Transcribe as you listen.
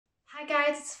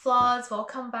guys, it's Floz.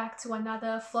 Welcome back to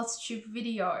another Flosstube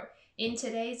video. In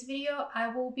today's video,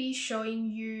 I will be showing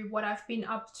you what I've been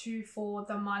up to for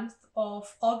the month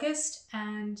of August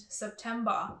and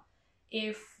September.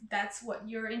 If that's what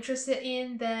you're interested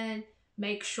in, then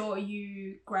make sure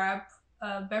you grab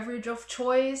a beverage of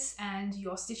choice and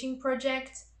your stitching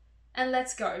project, and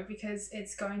let's go because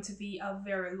it's going to be a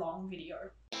very long video.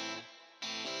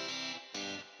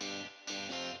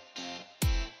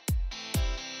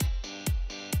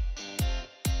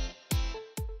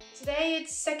 Today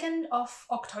it's 2nd of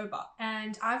October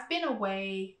and I've been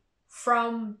away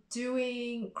from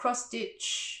doing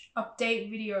cross-stitch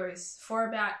update videos for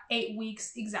about 8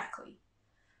 weeks exactly.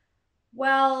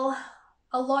 Well,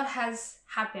 a lot has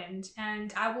happened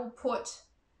and I will put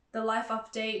the life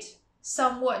update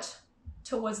somewhat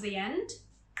towards the end.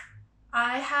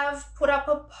 I have put up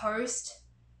a post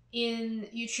in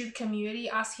YouTube community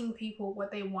asking people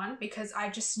what they want because I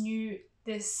just knew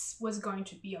this was going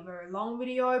to be a very long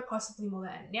video, possibly more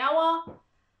than an hour,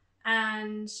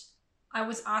 and I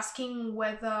was asking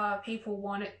whether people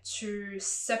wanted to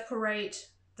separate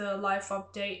the life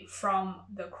update from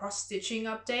the cross-stitching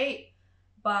update,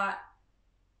 but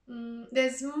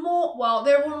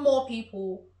there were more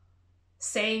people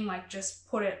saying like just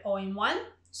put it all in one.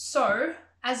 So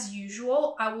as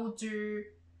usual, I will do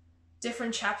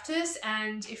different chapters,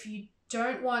 and if you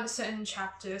don't want certain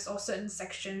chapters or certain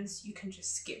sections, you can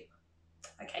just skip,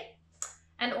 okay?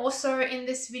 And also in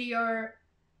this video,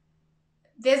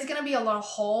 there's gonna be a lot of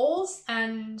hauls,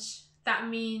 and that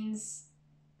means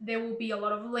there will be a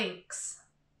lot of links.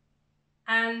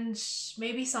 And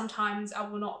maybe sometimes I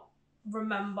will not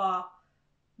remember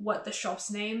what the shop's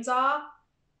names are.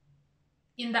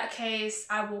 In that case,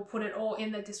 I will put it all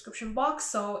in the description box,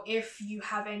 so if you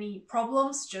have any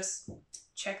problems, just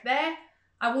check there.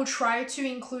 I will try to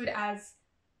include as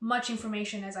much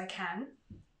information as I can.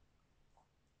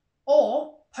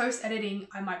 Or post-editing,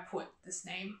 I might put this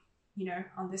name,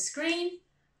 on the screen.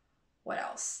 What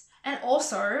else? And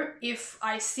also, if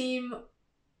I seem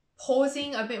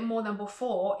pausing a bit more than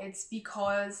before, it's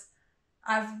because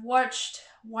I've watched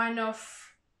one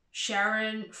of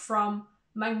Sharon from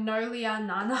Magnolia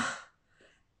Nana.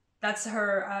 That's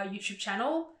her YouTube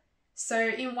channel. So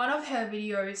in one of her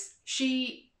videos,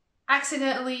 she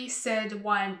accidentally said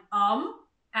one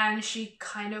and she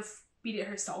kind of beat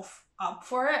herself up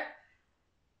for it,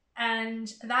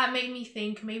 and that made me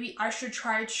think maybe I should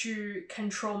try to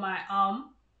control my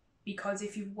because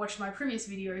if you've watched my previous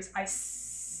videos, I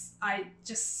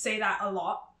just say that a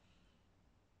lot.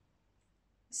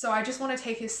 So I just want to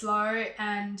take it slow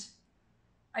and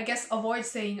I guess avoid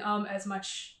saying as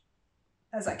much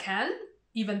as I can,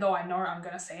 even though I know I'm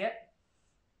gonna say it.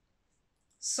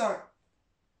 So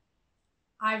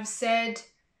I've said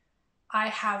I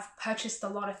have purchased a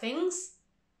lot of things,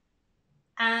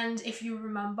 and if you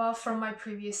remember from my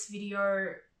previous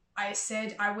video, I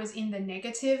said I was in the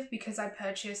negative because I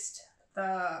purchased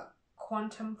the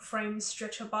quantum frame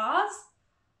stretcher bars.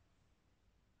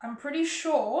 I'm pretty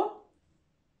sure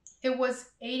it was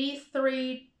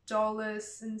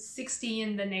 $83.60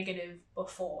 in the negative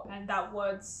before, and that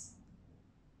was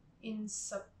in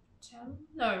September?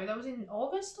 No, that was in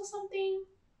August or something.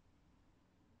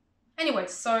 Anyway,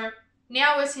 so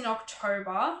now it's in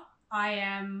October. I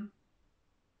am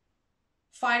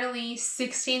finally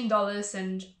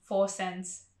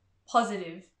 $16.04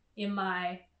 positive in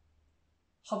my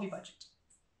hobby budget.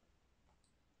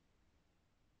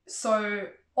 So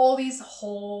all these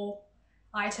haul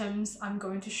items I'm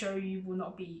going to show you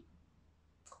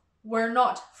were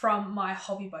not from my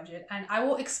hobby budget, and I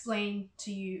will explain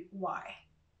to you why.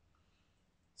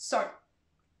 So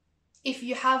if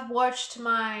you have watched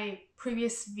my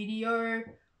previous video,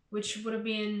 which would have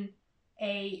been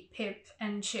a pip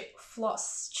and chip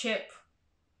floss chip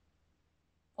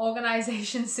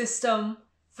organization system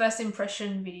first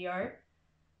impression video,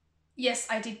 yes,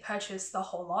 I did purchase the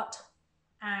whole lot,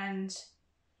 and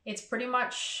it's pretty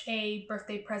much a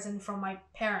birthday present from my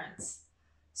parents.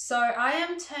 So I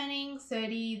am turning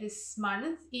 30 this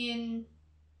month in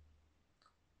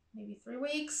maybe 3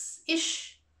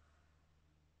 weeks-ish.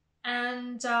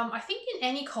 And I think in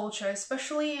any culture,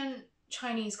 especially in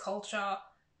Chinese culture,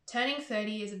 turning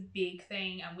 30 is a big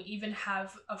thing, and we even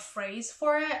have a phrase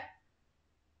for it.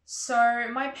 So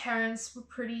my parents were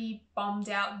pretty bummed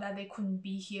out that they couldn't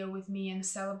be here with me and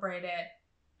celebrate it,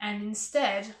 and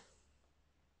instead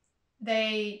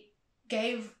they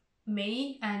gave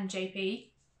me and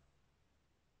JP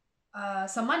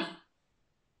some money.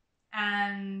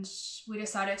 And we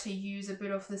decided to use a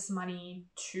bit of this money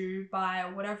to buy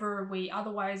whatever we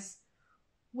otherwise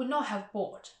would not have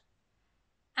bought.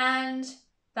 And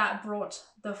that brought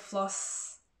the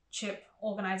Flosstube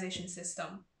organization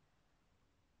system.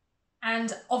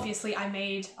 And obviously I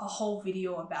made a whole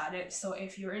video about it, so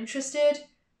if you're interested,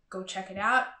 go check it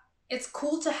out. It's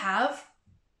cool to have,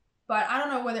 but I don't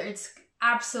know whether it's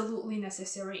absolutely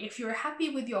necessary. If you're happy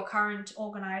with your current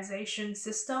organization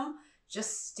system,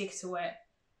 just stick to it.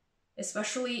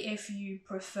 Especially if you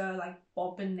prefer like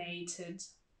bobbinated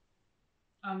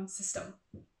system.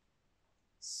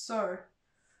 So,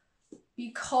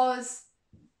 because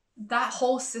that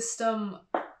whole system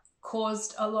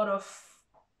caused a lot of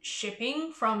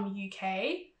shipping from UK,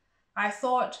 I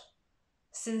thought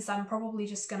since I'm probably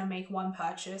just gonna make one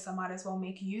purchase, I might as well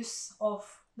make use of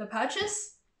the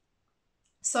purchase.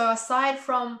 So aside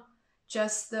from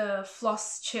just the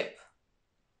Flosstube,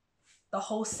 the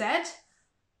whole set,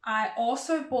 I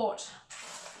also bought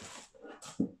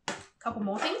a couple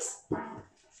more things.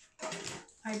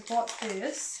 I bought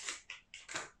this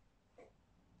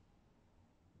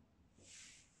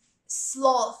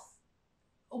sloth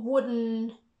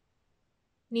wooden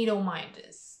needle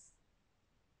minders.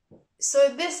 So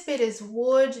this bit is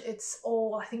wood, it's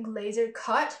all I think laser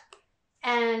cut,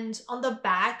 and on the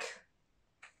back,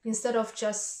 instead of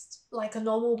just like a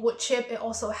normal wood chip, it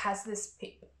also has this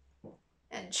pip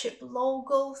and chip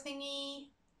logo thingy,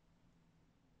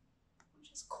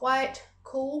 which is quite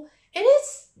cool. It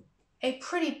is a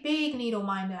pretty big needle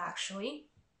minder actually,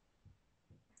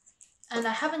 and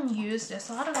I haven't used it,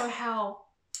 so I don't know how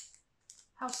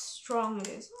strong it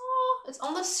is. Oh, it's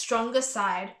on the stronger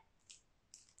side,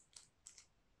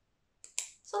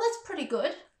 so that's pretty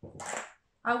good.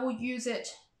 I will use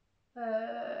it, I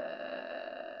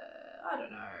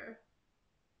don't know,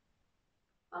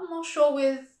 I'm not sure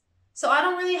with, so I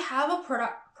don't really have a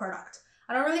product.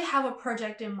 I don't really have a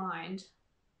project in mind,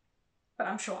 but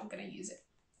I'm sure I'm gonna use it.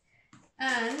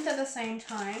 And at the same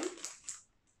time,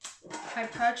 I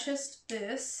purchased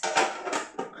this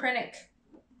acrylic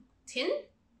tin.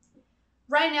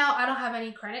 Right now, I don't have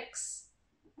any acrylics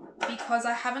because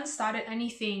I haven't started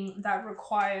anything that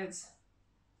requires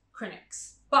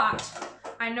acrylics. But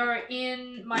I know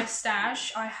in my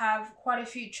stash, I have quite a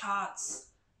few charts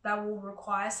that will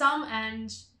require some,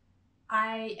 and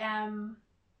I am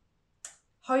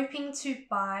hoping to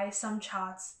buy some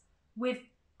charts with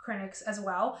acrylics as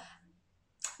well.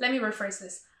 Let me rephrase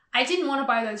this. I didn't want to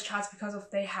buy those charts because of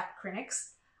they had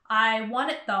acrylics. I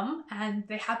wanted them and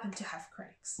they happened to have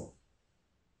acrylics.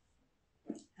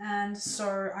 And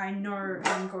so I know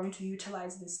I'm going to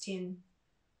utilize this tin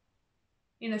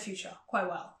in the future quite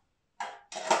well.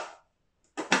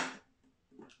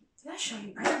 Did I show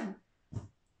you? I didn't.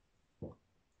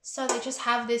 So they just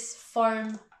have this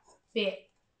foam bit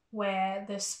where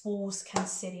the spools can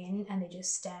sit in and they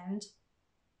just stand.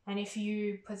 And if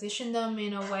you position them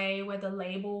in a way where the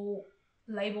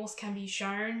labels can be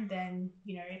shown, then,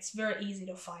 you know, it's very easy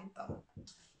to find them.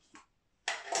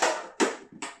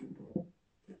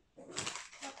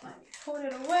 Let me put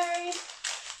it away.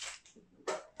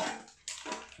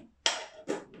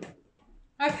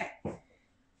 Okay.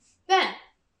 Then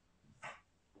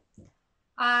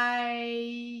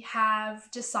I have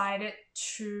decided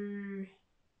to...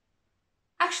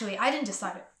 Actually, I didn't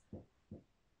decide it.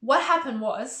 What happened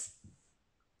was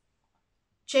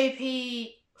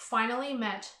JP finally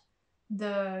met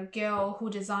the girl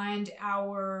who designed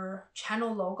our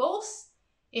channel logos.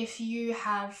 If you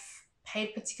have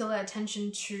paid particular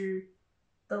attention to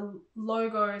the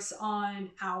logos on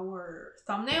our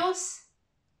thumbnails,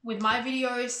 with my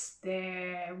videos,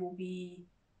 there will be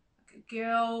like a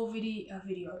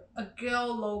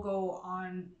girl logo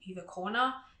on either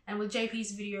corner, and with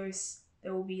JP's videos,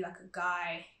 there will be like a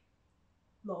guy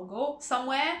logo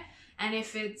somewhere, and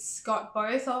if it's got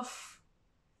both of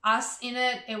us in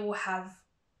it, it will have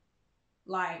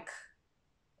like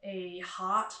a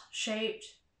heart-shaped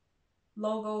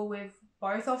logo with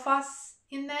both of us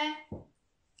in there.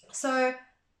 So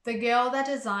the girl that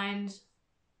designed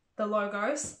the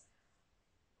logos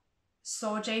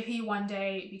saw JP one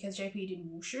day because JP did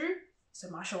wushu, so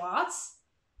martial arts,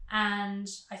 and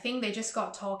I think they just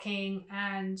got talking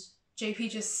and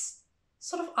JP just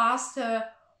sort of asked her,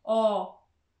 oh,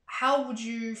 how would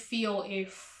you feel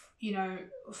if, you know,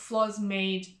 Floz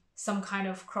made some kind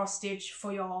of cross stitch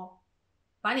for your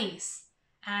bunnies?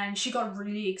 And she got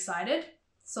really excited.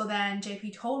 So then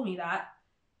JP told me that,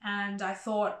 and I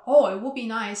thought, oh, it would be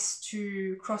nice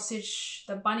to cross stitch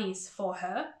the bunnies for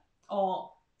her,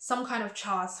 or some kind of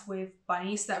charts with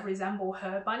bunnies that resemble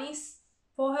her bunnies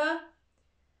for her.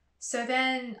 So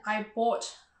then I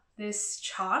bought this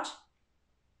chart,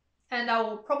 and I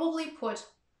will probably put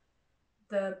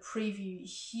the preview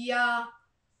here.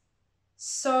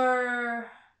 So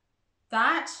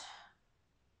that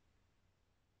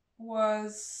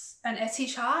was an Etsy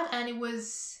chart, and it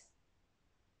was,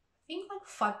 I think, like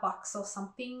 $5 or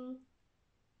something.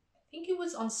 I think it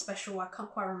was on special. I can't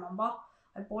quite remember.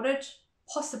 I bought it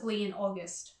possibly in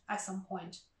August at some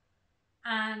point.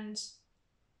 And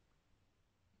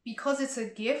because it's a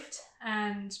gift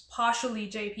and partially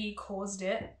JP caused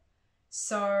it,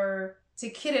 so to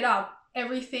kit it up,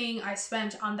 everything I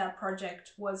spent on that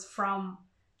project was from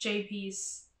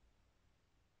JP's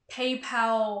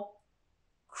PayPal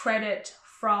credit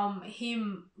from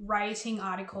him writing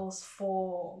articles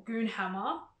for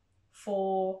Goonhammer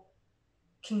for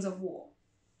Kings of War.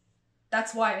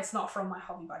 That's why it's not from my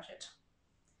hobby budget.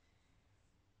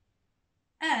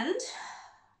 And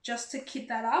just to kit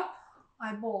that up,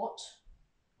 I bought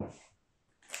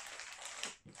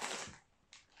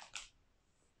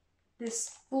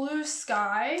this blue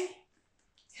sky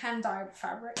hand-dyed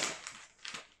fabric.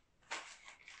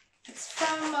 It's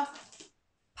from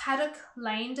Paddock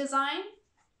Lane Design.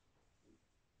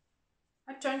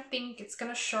 I don't think it's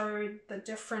gonna show the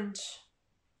different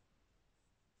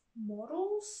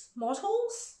models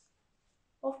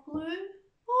of blue.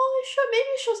 Oh, maybe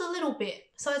it shows a little bit.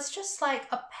 So it's just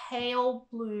like a pale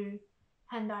blue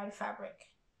hand-dyed fabric.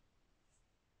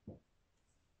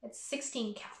 It's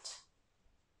 16 count.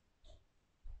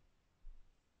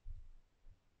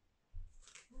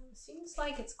 It seems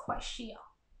like it's quite sheer.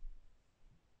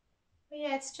 But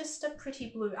yeah, it's just a pretty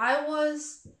blue. I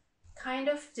was kind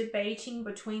of debating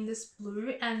between this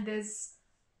blue and there's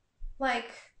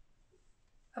like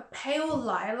a pale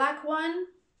lilac one,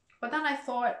 but then I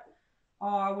thought,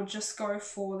 oh, I would just go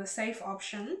for the safe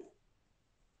option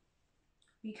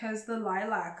because the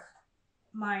lilac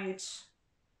might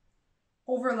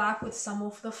overlap with some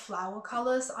of the flower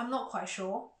colors. I'm not quite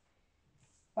sure,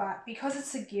 but because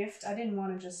it's a gift, I didn't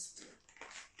want to just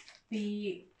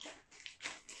be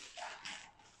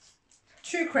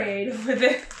too creative with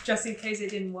it just in case it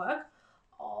didn't work.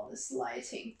 Oh, this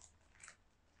lighting.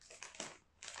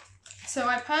 So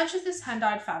I purchased this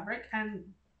hand-dyed fabric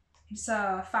and it's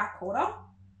a fat quarter.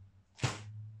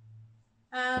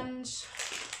 And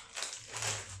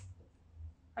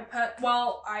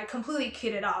I completely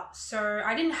kitted up. So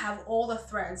I didn't have all the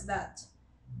threads that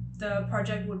the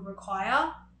project would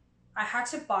require. I had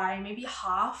to buy maybe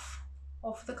half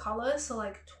of the colors, so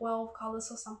like 12 colors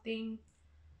or something.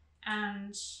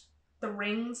 And the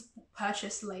rings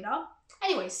purchased later.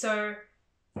 Anyway, so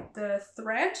the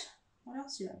thread, what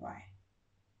else did I buy?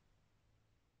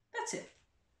 That's it.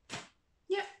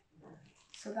 Yep.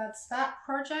 So that's that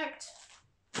project.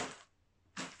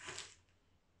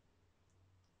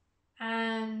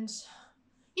 And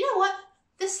you know what?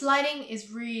 This lighting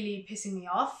is really pissing me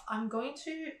off. I'm going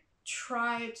to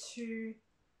try to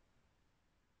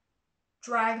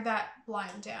drag that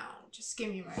blind down. Just give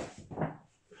me a moment.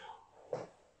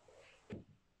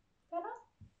 Better?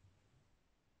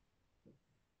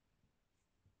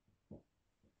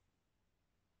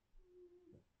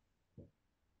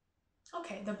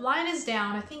 Okay, the blind is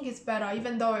down. I think it's better,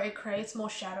 even though it creates more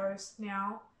shadows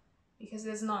now because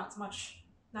there's not as much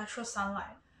natural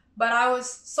sunlight. But I was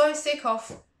so sick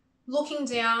of looking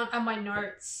down at my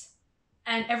notes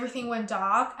and everything went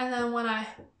dark, and then when I,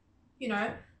 you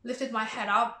know, lifted my head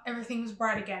up, everything was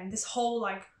bright again. This whole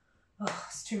like, ugh,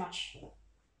 it's too much.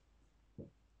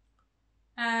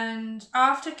 And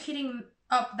after kitting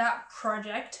up that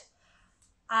project,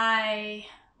 I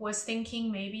was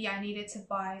thinking maybe I needed to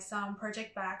buy some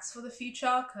project bags for the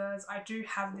future because I do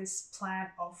have this plan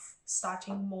of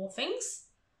starting more things.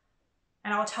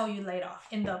 And I'll tell you later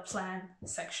in the plan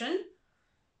section.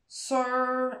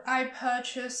 So I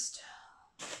purchased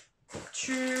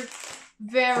 2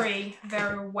 very,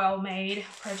 very well-made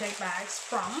project bags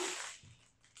from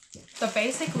the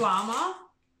Basic Llama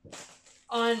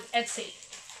on Etsy.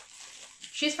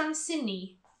 She's from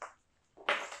Sydney.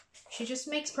 She just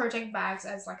makes project bags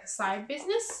as like a side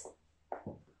business.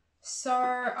 So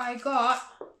I got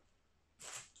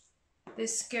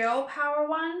this girl power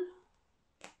one.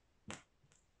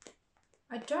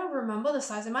 I don't remember the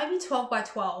size. It might be 12 by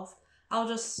 12. I'll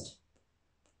just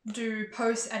do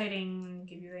post editing,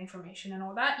 give you the information and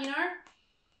all that, you know.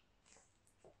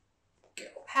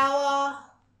 Girl power.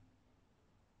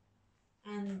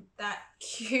 And that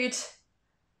cute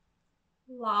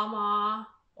llama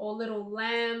or little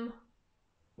lamb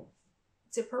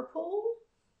zipper pull.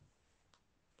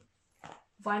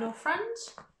 Vinyl front.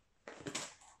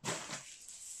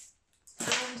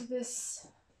 And this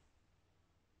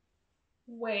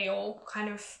whale kind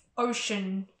of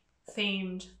ocean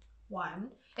themed one.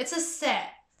 It's a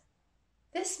set.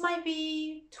 This might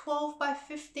be 12 by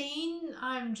 15.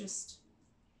 I'm just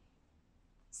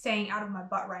saying out of my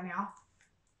butt right now,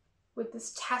 with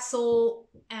this tassel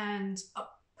and a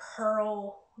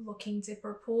pearl looking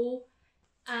zipper pull.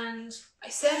 And I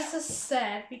said it's a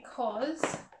set because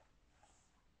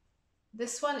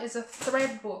this one is a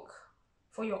thread book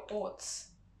for your aughts.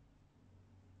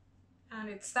 And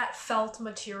it's that felt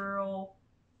material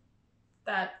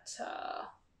that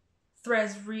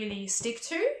threads really stick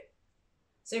to.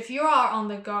 So if you are on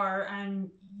the go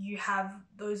and you have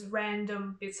those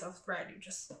random bits of thread, you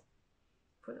just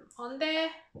put them on there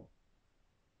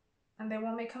and they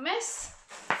won't make a mess.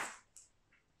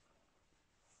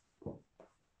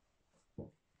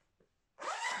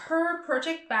 Her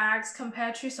project bags,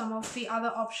 compared to some of the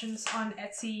other options on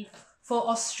Etsy for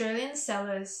Australian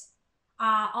sellers,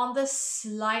 are on the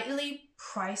slightly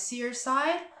pricier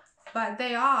side, but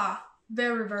they are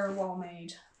very, very well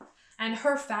made. And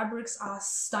her fabrics are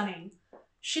stunning.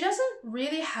 She doesn't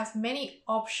really have many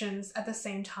options at the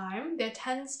same time. There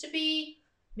tends to be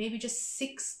maybe just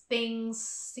 6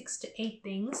 to 8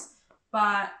 things,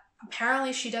 but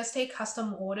apparently she does take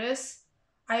custom orders.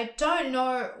 I don't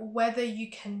know whether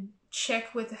you can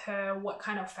check with her what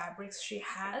kind of fabrics she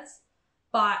has,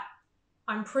 but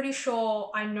I'm pretty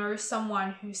sure I know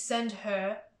someone who sent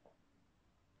her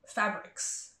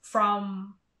fabrics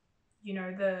from, you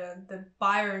know, the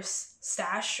buyer's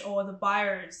stash, or the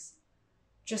buyers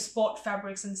just bought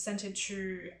fabrics and sent it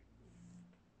to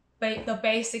the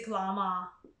basic llama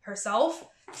herself.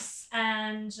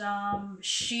 And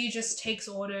she just takes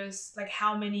orders, like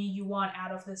how many you want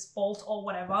out of this bolt or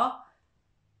whatever,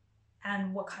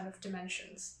 and what kind of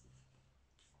dimensions.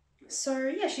 So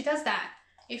yeah, she does that.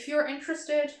 If you're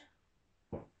interested,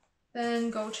 then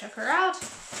go check her out.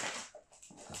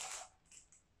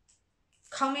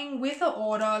 Coming with the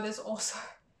order, there's also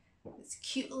this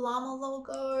cute llama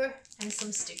logo and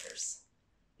some stickers.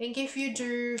 I think if you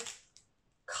do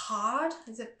card,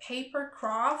 is it paper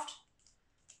craft?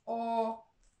 Or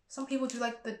some people do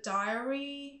like the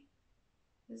diary,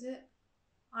 is it?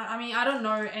 I mean, I don't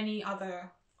know any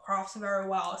other crafts very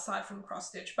well aside from cross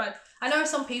stitch, but I know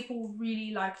some people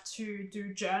really like to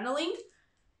do journaling.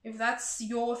 If that's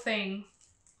your thing,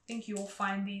 I think you'll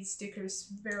find these stickers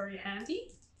very handy.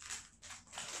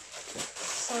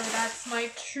 So that's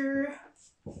my 2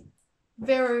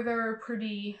 very, very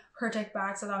pretty project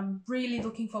bags that I'm really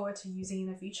looking forward to using in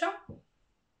the future.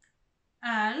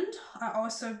 And I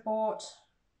also bought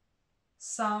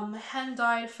some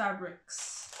hand-dyed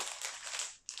fabrics.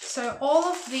 So all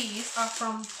of these are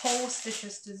from Paul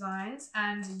Stitches Designs,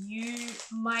 and you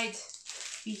might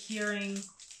be hearing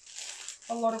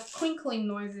a lot of crinkling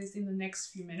noises in the next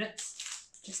few minutes.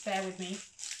 Just bear with me.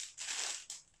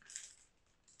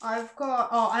 I've got,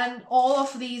 oh, and all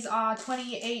of these are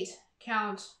 28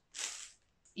 count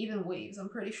even weaves, I'm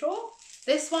pretty sure.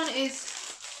 This one is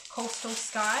Coastal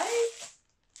Sky.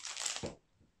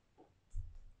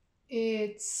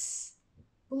 It's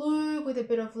blue with a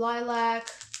bit of lilac.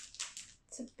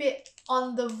 It's a bit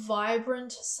on the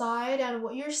vibrant side, and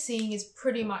what you're seeing is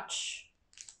pretty much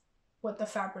what the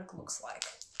fabric looks like.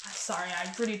 Sorry,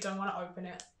 I really don't want to open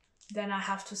it. Then I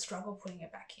have to struggle putting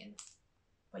it back in.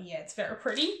 But yeah, it's very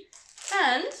pretty.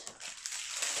 And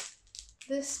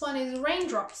this one is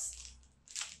Raindrops.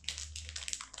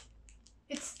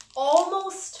 It's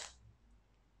almost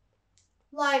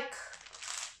like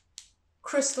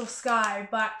Crystal Sky,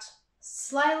 but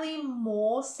slightly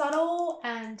more subtle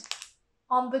and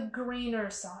on the greener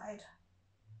side.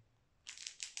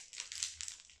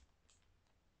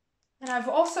 And I've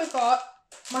also got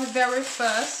my very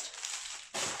first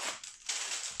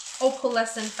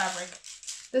opalescent fabric.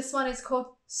 This one is called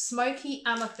Smoky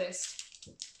Amethyst,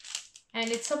 and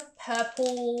it's a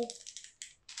purple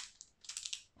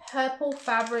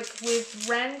fabric with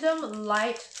random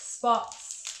light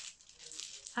spots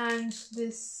and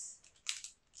this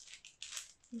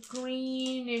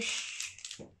greenish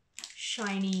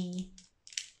shiny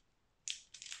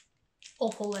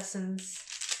opalescence.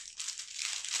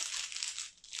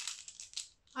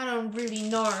 I don't really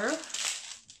know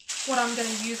what I'm going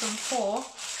to use them for,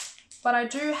 but I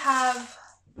do have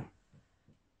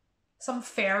some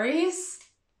fairies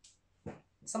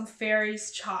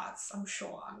charts. I'm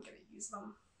sure I'm going to use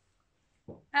them.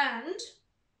 And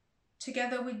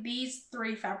together with these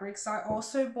 3 fabrics, I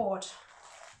also bought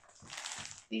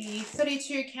the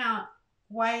 32 count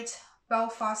white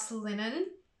Belfast linen.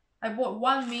 I bought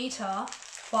 1 meter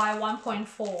by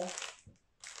 1.4.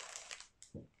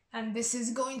 And this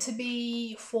is going to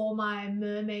be for my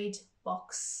mermaid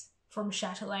box from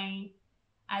Chatelaine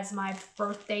as my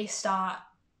birthday start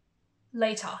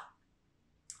later.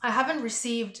 I haven't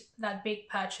received that big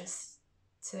purchase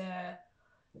to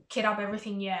kit up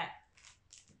everything yet,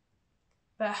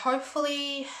 But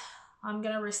hopefully I'm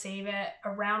gonna receive it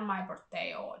around my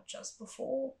birthday or just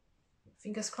before.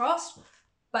 Fingers crossed.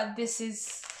 But this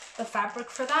is the fabric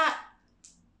for that.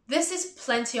 This is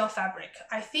plenty of fabric.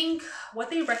 I think what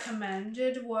they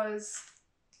recommended was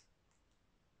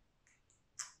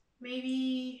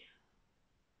maybe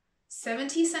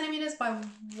 70 centimeters by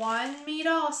 1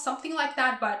 meter or something like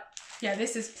that. But yeah,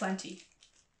 this is plenty.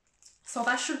 So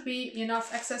that should be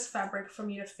enough excess fabric for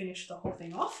me to finish the whole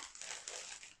thing off.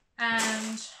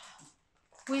 And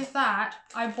with that,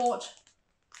 I bought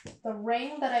the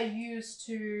ring that I used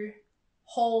to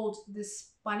hold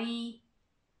this bunny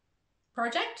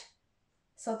project.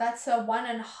 So that's a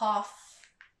 1.5.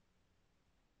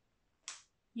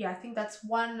 Yeah, I think that's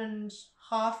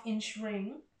 1.5 inch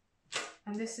ring.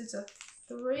 And this is a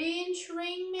 3-inch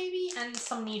ring maybe, and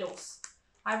some needles.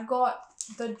 I've got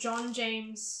the John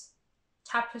James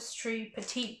Tapestry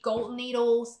Petite gold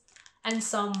needles and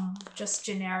some just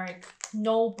generic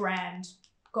no brand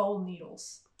gold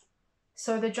needles.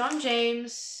 So the John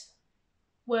James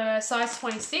were size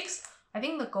 26. I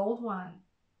think the gold one,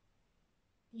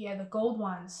 yeah, the gold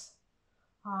ones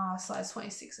are size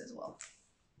 26 as well.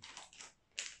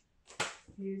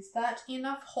 Is that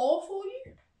enough haul for you?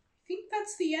 I think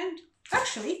that's the end.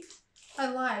 Actually,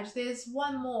 I lied. There's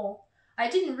one more.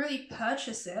 I didn't really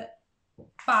purchase it,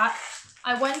 but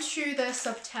I went to the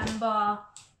September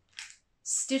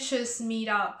Stitches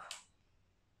meetup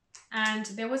and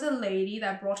there was a lady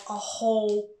that brought a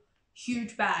whole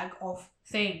huge bag of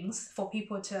things for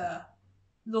people to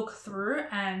look through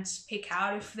and pick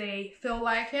out if they feel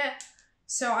like it.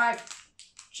 So I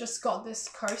just got this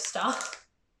coaster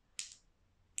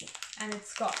and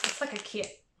it's like a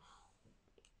kit.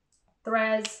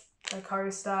 Threads, the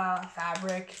coaster,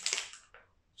 fabric,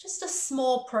 just a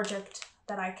small project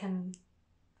that I can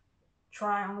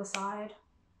try on the side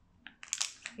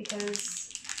because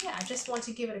yeah, I just want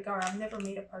to give it a go. I've never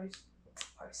made a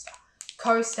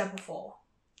coaster before.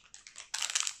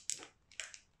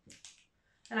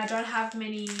 And I don't have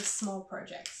many small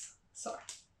projects. So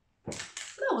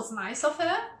that was nice of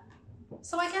her.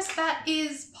 So I guess that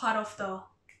is part of the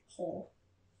haul.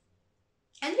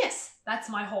 And yes, that's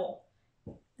my haul.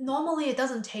 Normally it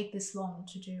doesn't take this long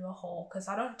to do a haul because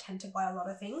I don't tend to buy a lot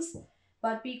of things.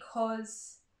 But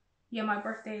because, yeah, my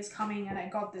birthday is coming and I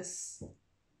got this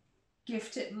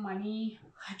gifted money,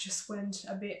 I just went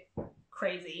a bit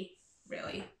crazy,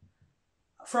 really,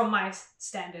 from my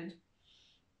standard.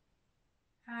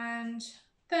 And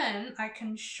then I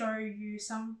can show you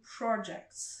some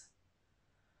projects.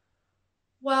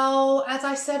 Well, as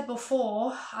I said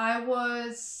before, I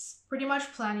was pretty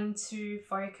much planning to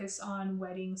focus on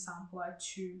wedding sampler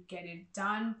to get it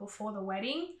done before the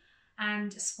wedding.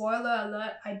 And spoiler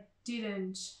alert, I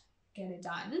didn't get it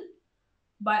done,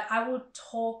 but I will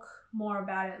talk more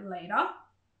about it later.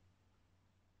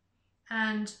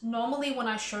 And normally when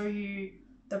I show you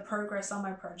the progress on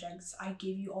my projects, I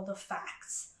give you all the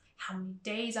facts, how many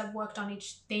days I've worked on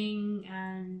each thing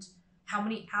and how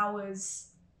many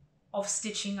hours of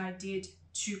stitching I did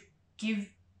to give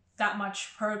that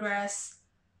much progress.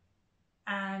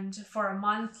 And for a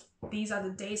month, these are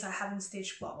the days I haven't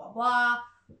stitched, blah, blah, blah.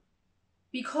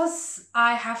 Because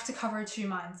I have to cover 2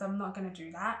 months, I'm not going to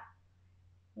do that.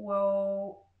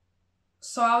 Well,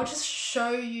 so I'll just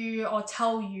show you or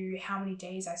tell you how many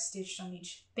days I stitched on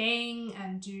each thing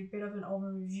and do a bit of an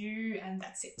overview, and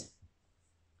that's it.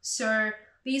 So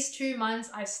these 2 months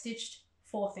I stitched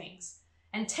 4 things,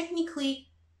 and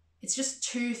technically it's just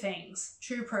 2 things,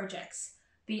 2 projects.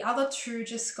 The other 2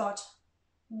 just got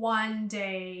 1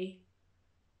 day,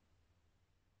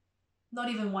 not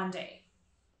even 1 day.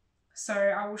 So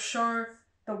I will show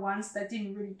the ones that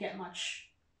didn't really get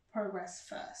much progress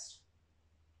first.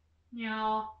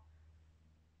 Now,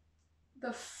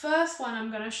 the first one I'm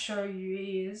going to show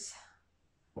you is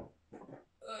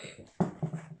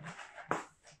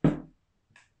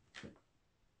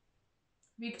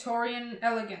Victorian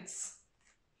Elegance.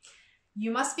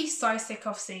 You must be so sick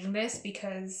of seeing this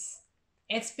because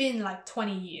it's been like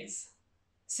 20 years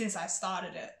since I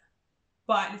started it,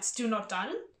 but it's still not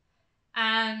done.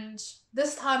 And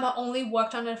this time I only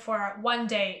worked on it for 1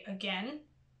 day again.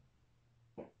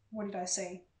 What did I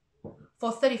say?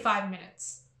 For 35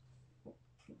 minutes.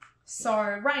 So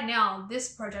right now,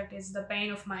 this project is the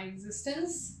bane of my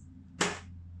existence.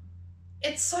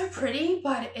 It's so pretty,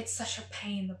 but it's such a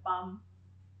pain in the bum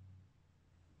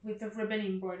with the ribbon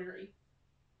embroidery.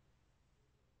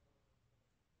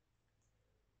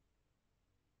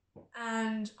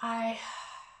 And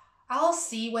I'll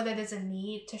see whether there's a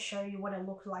need to show you what it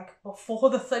looked like before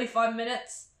the 35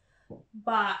 minutes,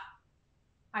 but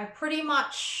I pretty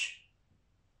much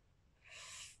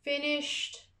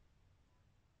finished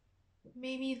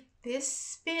maybe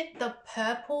this bit, the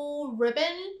purple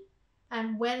ribbon,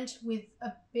 and went with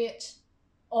a bit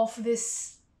of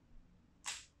this,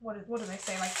 what do they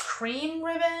say, like cream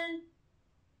ribbon,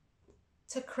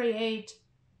 to create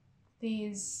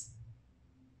these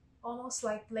almost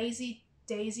like lazy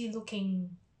daisy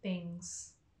looking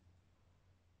things.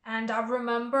 And I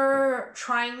remember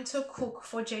trying to cook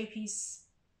for JP's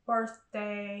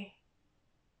birthday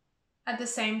at the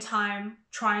same time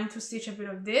trying to stitch a bit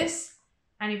of this,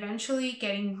 and eventually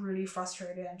getting really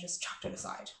frustrated and just chucked it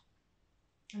aside.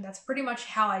 And that's pretty much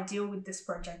how I deal with this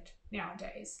project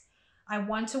nowadays. I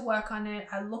want to work on it,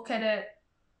 I look at it,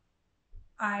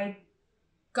 I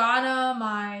garner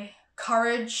my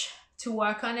courage to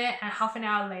work on it, and half an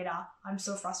hour later, I'm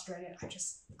so frustrated,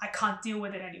 I can't deal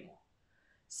with it anymore.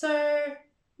 So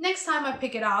next time I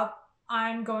pick it up,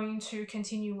 I'm going to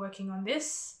continue working on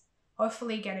this,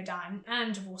 hopefully get it done,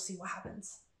 and we'll see what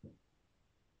happens.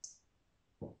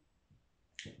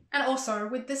 And also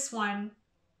with this one,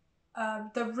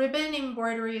 the ribbon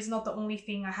embroidery is not the only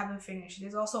thing I haven't finished.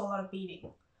 There's also a lot of beading,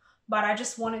 but I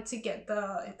just wanted to get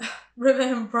the ribbon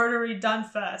embroidery done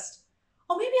first.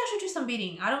 Or maybe I should do some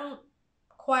beading. I don't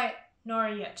quite know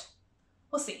yet.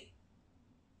 We'll see.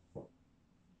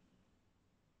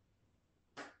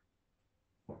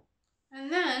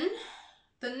 And then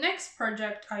the next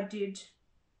project I did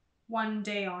one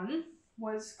day on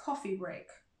was coffee break.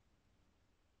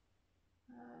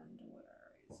 And where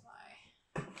is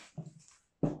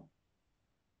my...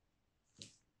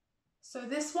 So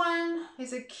this one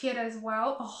is a kit as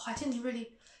well. Oh, I didn't really...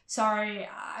 Sorry,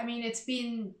 I mean, it's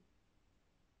been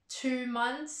 2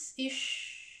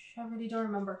 months-ish. I really don't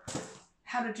remember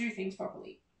how to do things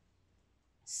properly.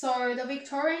 So the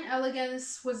Victorian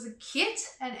Elegance was a kit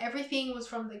and everything was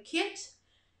from the kit.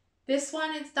 This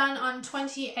one is done on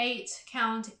 28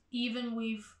 count even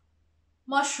weave,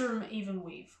 mushroom even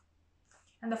weave.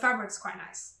 And the fabric's quite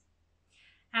nice.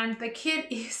 And the kit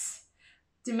is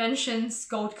Dimensions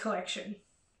Gold Collection.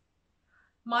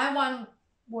 My one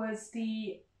was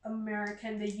the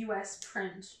US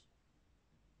print.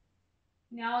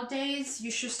 Nowadays, you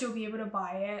should still be able to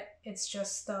buy it. It's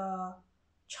just the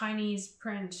Chinese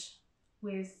print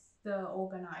with the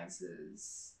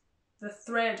organizers, the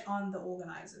thread on the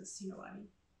organizers, you know what I mean.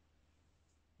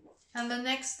 And the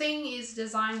next thing is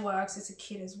Design Works. It's a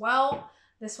kit as well.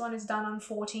 This one is done on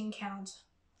 14 count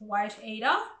white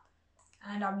Aida,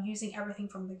 and I'm using everything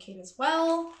from the kit as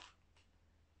well.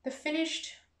 The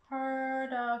finished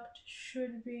product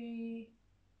should be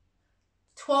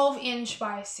 12 inch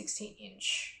by 16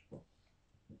 inch.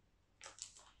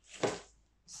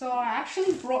 So I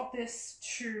actually brought this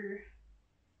to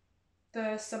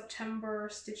the September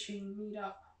stitching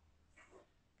meetup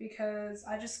because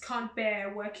I just can't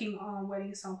bear working on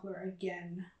Wedding Sampler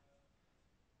again.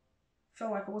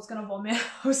 Felt like I was gonna vomit.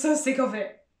 I was so sick of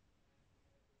it.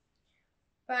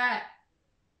 But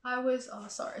I was, oh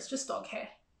sorry, it's just dog hair.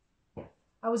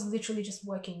 I was literally just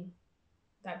working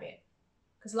that bit.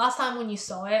 Because last time when you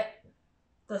saw it,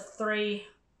 the 3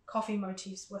 coffee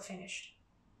motifs were finished.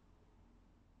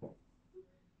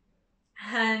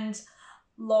 And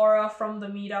Laura from the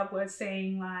meetup was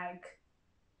saying like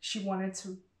she wanted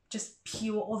to just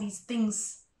peel all these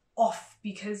things off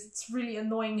because it's really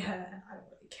annoying her, and I don't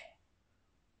really care.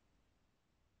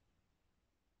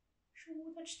 So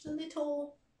that's the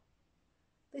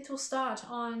little start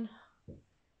on,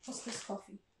 what's this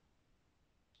coffee?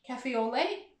 Cafe au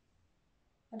lait?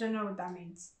 I don't know what that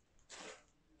means.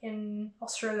 In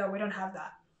Australia, we don't have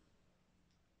that.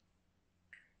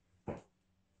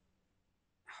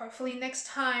 Hopefully next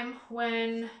time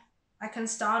when I can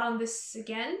start on this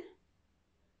again,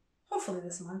 hopefully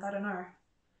this month, I don't know,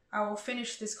 I will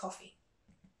finish this coffee.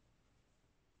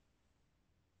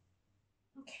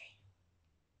 Okay.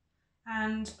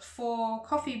 And for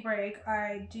coffee break,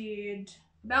 I did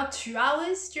about 2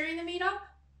 hours during the meetup.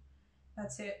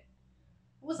 That's it.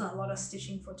 It wasn't a lot of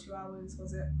stitching for 2 hours,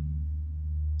 was it?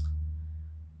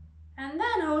 And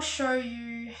then I'll show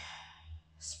you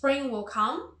Spring Will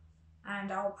Come.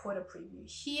 And I'll put a preview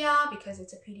here because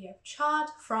it's a PDF chart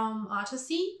from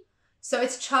Artisy. So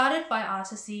it's charted by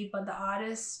Artisy, but the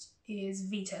artist is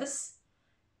Vitas.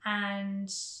 And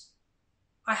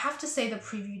I have to say the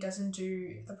preview doesn't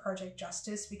do the project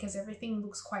justice because everything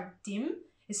looks quite dim,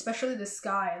 especially the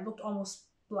sky. It looked almost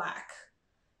black.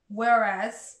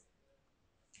 Whereas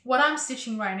what I'm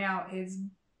stitching right now is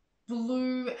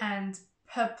blue and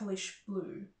purplish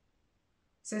blue.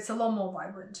 So it's a lot more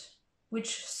vibrant,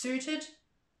 which suited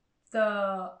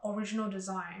the original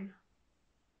design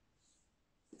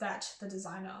that the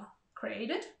designer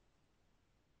created.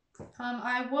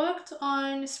 I worked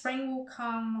on Spring Will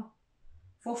Come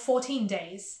for 14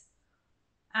 days,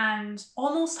 and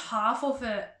almost half of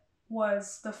it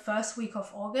was the first week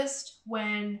of August,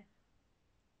 when,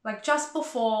 like, just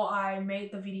before I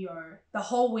made the video, the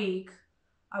whole week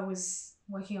I was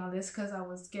working on this because I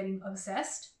was getting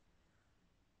obsessed.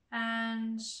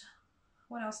 And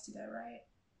what else did I write?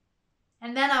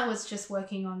 And then I was just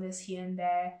working on this here and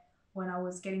there when I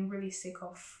was getting really sick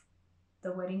of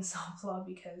the wedding sampler,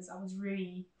 because I was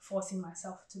really forcing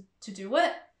myself to do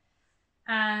it.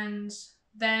 And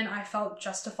then I felt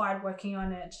justified working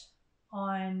on it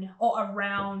on or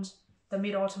around the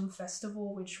Mid-Autumn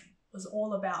Festival, which was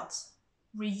all about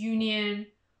reunion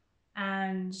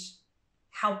and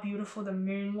how beautiful the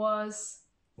moon was.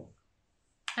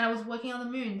 And I was working on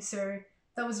the moon, so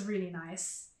that was really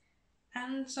nice.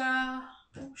 And I'll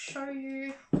show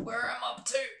you where I'm up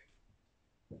to.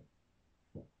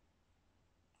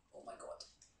 Oh my god.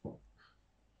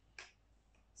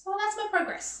 So that's my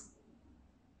progress.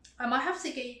 I might have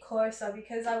to get you closer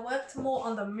because I worked more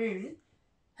on the moon,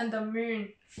 and the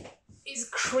moon is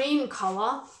cream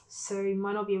color, so you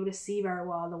might not be able to see very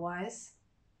well otherwise.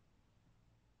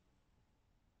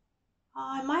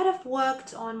 I might have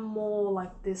worked on more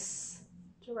like this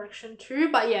direction too,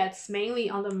 but yeah, it's mainly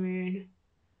on the moon.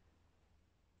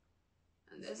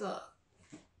 And there's a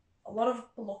lot of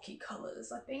blocky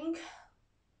colors, I think.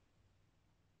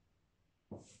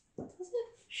 Does it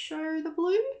show the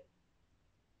blue?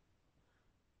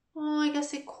 Oh, I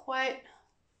guess it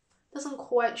doesn't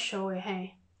quite show it,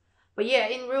 hey. But yeah,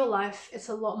 in real life, it's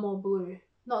a lot more blue,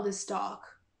 not this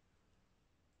dark.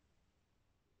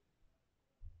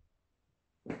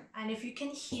 And if you can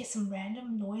hear some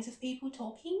random noise of people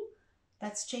talking,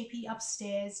 that's JP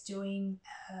upstairs doing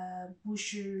a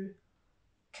wushu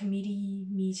committee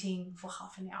meeting for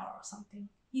half an hour or something.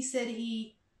 He said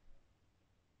he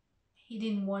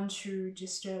didn't want to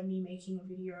disturb me making a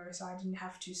video, so I didn't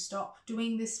have to stop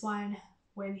doing this one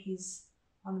when he's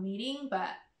on the meeting,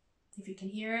 but if you can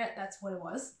hear it, that's what it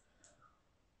was.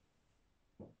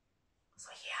 So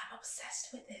yeah, I'm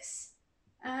obsessed with this.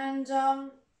 And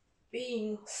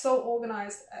being so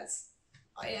organized as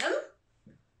I am,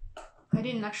 I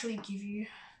didn't actually give you,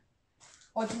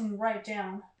 or didn't write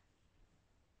down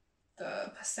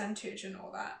the percentage and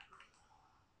all that,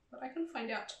 but I can find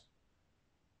out.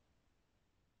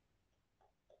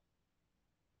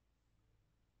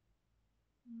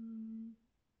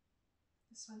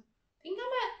 This one, I think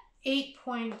I'm at 8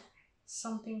 point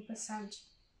something percent.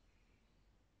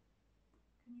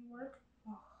 Can you work?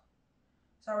 Oh.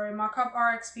 Sorry, Markup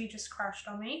RXP just crashed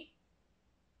on me.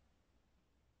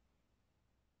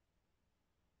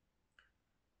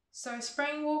 So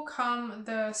Spring Will Come,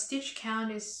 the stitch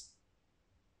count is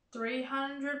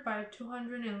 300 by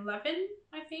 211,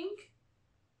 I think.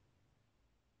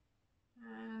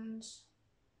 And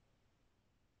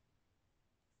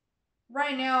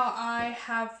right now I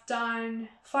have done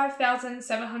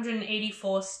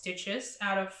 5,784 stitches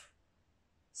out of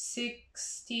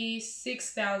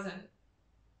 66,000.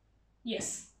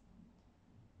 Yes.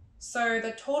 So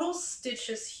the total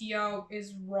stitches here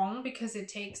is wrong because it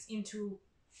takes into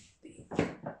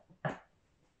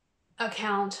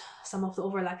account some of the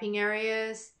overlapping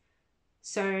areas.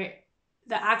 So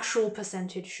the actual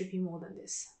percentage should be more than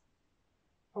this.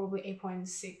 Probably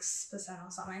 8.6%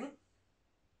 or something.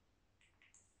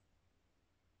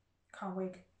 Can't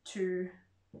wait to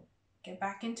get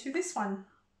back into this one.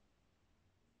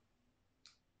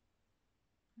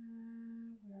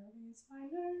 Where is my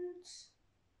notes?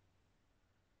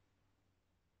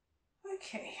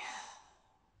 Okay.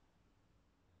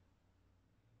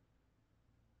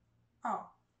 Oh,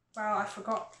 well, I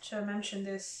forgot to mention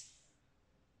this.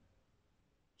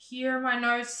 Here my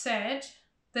notes said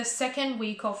the second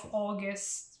week of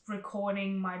August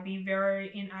recording might be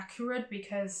very inaccurate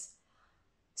because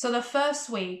so the first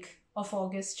week of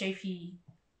August JP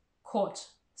caught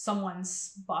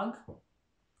someone's bug.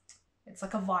 It's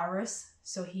like a virus,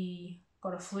 so he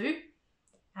got a flu,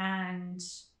 and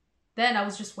then I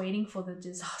was just waiting for the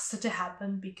disaster to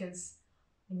happen because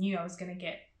I knew I was going to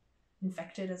get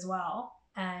infected as well,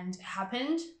 and it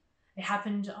happened. It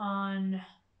happened on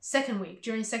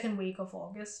during second week of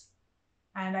August,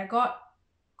 and I got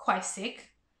quite sick.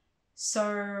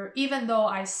 So even though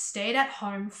I stayed at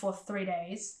home for 3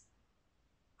 days,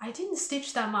 I didn't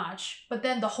stitch that much, but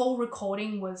then the whole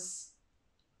recording was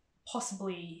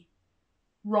possibly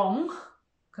wrong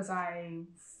because I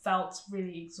felt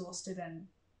really exhausted and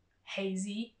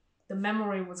hazy. The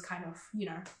memory was kind of,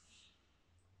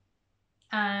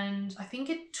 and I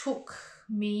think it took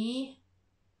me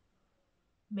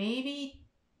maybe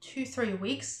 3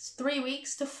 weeks, 3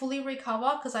 weeks to fully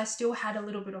recover because I still had a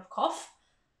little bit of cough,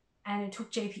 and it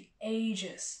took JP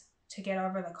ages to get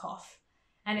over the cough.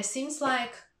 And it seems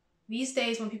like these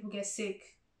days when people get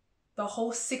sick, the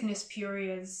whole sickness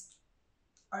periods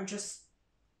are just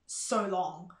so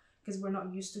long because we're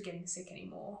not used to getting sick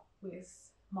anymore with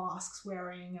masks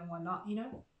wearing and whatnot, you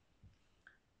know?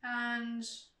 And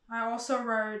I also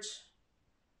wrote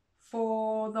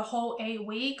for the whole 8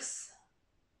 weeks,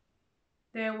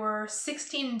 there were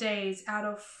 16 days out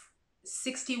of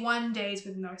 61 days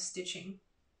with no stitching.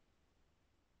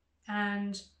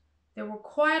 And there were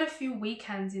quite a few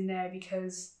weekends in there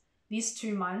because these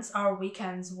 2 months, our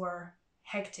weekends were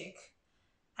hectic.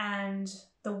 And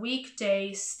the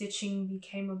weekday stitching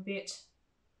became a bit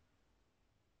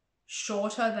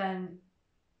shorter than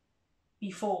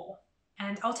before.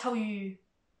 And I'll tell you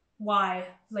why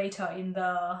later in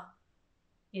the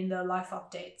life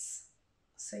updates.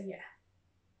 So yeah.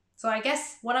 So I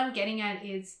guess what I'm getting at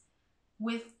is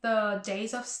with the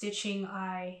days of stitching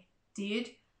I did,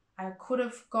 I could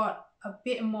have got a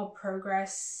bit more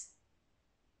progress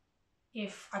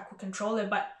if I could control it,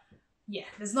 but yeah,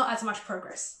 there's not as much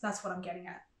progress. That's what I'm getting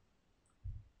at.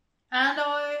 And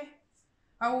I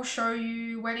will show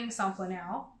you wedding sampler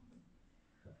now.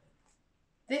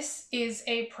 This is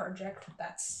a project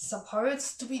that's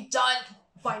supposed to be done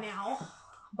by now,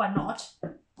 but not.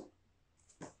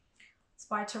 It's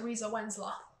by Teresa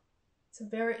Wensler. It's a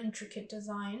very intricate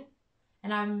design,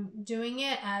 and I'm doing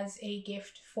it as a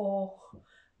gift for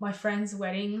my friend's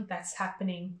wedding that's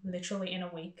happening literally in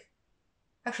a week.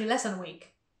 Actually, less than a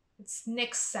week. It's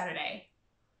next Saturday,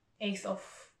 8th of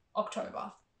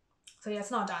October. So yeah,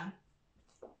 it's not done.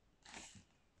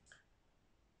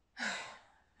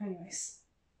 Anyways.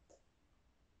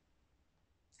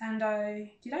 And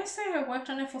did I say I worked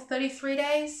on it for 33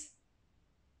 days?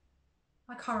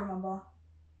 I can't remember.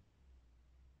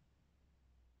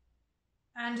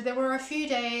 And there were a few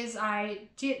days I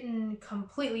didn't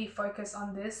completely focus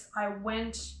on this. I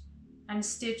went and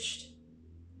stitched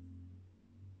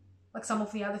like some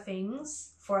of the other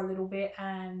things for a little bit,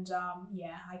 and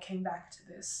yeah, I came back to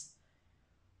this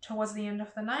towards the end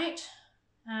of the night,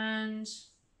 and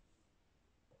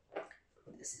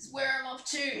this is where I'm up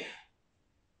to.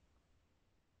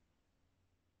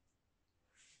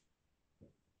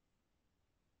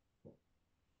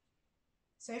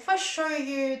 So if I show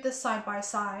you the side by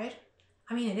side,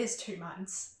 I mean, it is 2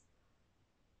 months.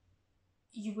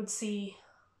 You would see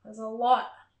there's a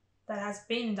lot that has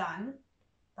been done.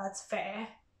 That's fair.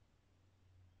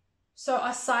 So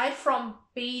aside from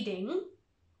beading,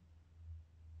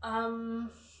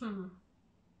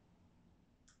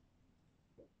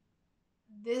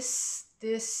 this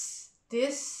is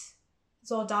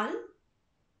all done.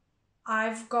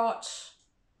 I've got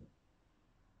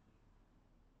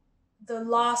the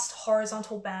last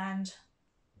horizontal band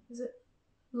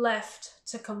left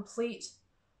to complete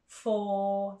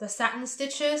for the satin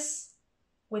stitches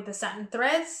with the satin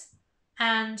threads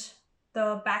and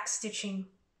the back stitching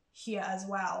here as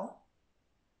well.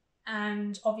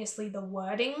 And obviously the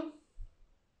wording.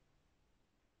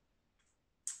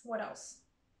 What else?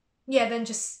 Yeah, then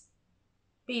just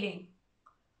beading.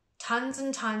 Tons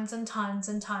and tons and tons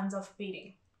and tons of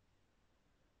beading.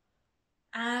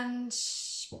 And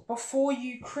before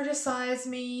you criticize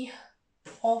me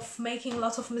of making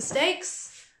lots of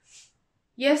mistakes,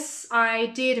 yes, I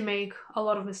did make a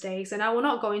lot of mistakes, and I will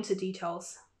not go into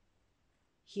details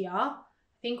here. I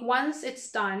think once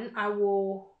it's done, I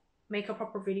will make a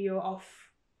proper video of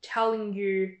telling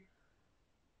you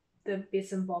the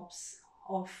bits and bobs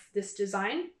of this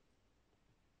design.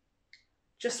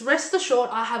 Just rest assured,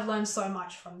 I have learned so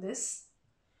much from this.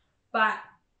 But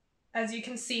as you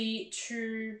can see,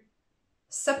 to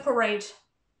separate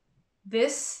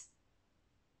this,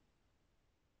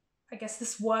 I guess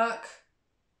this work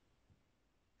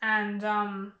and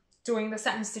doing the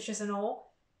satin stitches and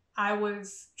all, I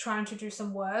was trying to do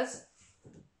some words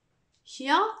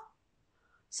here.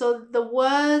 So the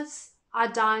words are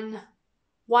done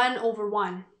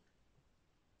 1/1.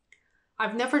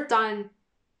 I've never done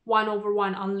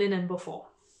 1/1 on linen before.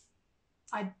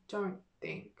 I don't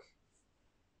think.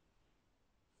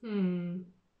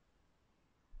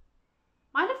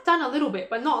 Might have done a little bit,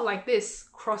 but not like this,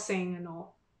 crossing and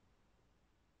all.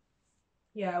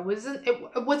 Yeah,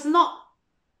 it was not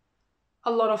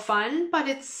a lot of fun, but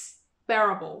it's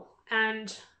bearable.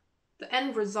 And the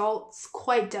end result's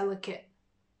quite delicate.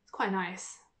 It's quite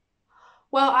nice.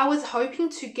 Well, I was hoping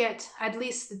to get at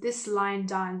least this line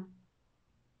done,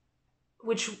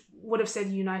 which would have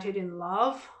said United in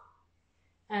Love,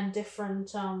 and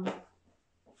different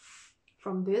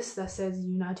from this that says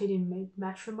United in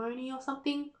Matrimony or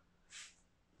something.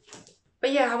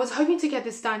 But yeah, I was hoping to get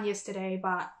this done yesterday,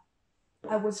 but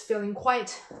I was feeling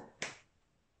quite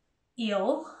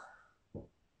ill.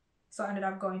 So I ended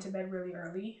up going to bed really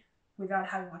early without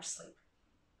having much sleep.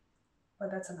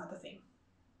 But that's another thing.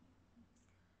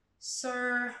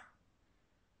 So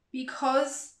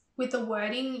because with the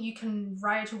wording, you can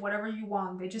write whatever you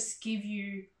want. They just give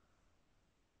you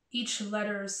each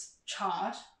letter's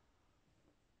chart.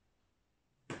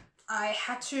 I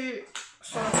had to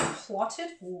sort of plot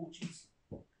it. Oh, jeez.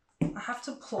 I have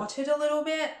to plot it a little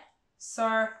bit.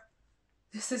 So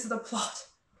this is the plot.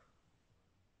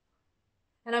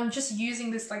 And I'm just using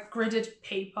this like gridded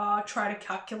paper, try to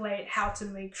calculate how to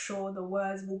make sure the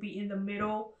words will be in the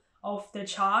middle of the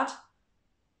chart.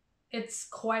 It's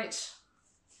quite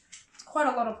a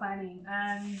lot of planning,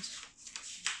 and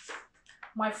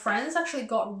my friends actually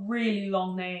got really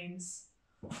long names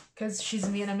because she's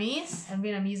Vietnamese and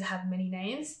Vietnamese have many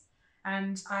names,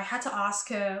 and I had to ask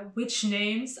her which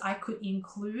names I could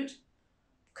include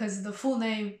because the full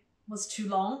name was too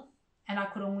long and I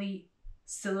could only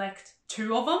select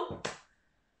 2 of them.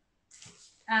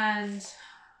 And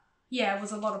yeah, it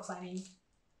was a lot of planning.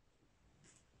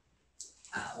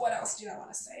 What else do I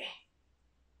want to say?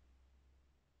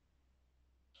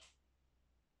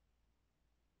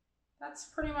 That's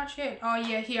pretty much it. Oh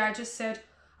yeah, here I just said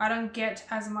I don't get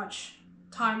as much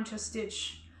time to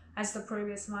stitch as the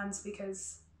previous months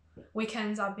because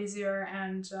weekends are busier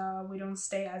and we don't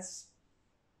stay up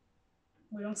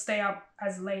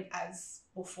as late as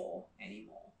before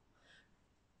anymore.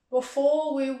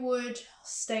 Before we would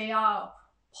stay up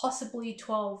possibly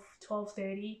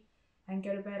 12:30 and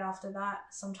go to bed after that,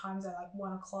 sometimes at like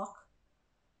 1 o'clock.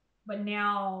 But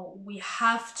now we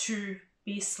have to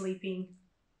be sleeping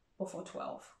before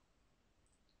 12.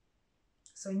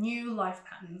 So new life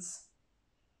patterns.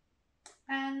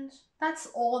 And that's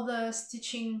all the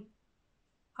stitching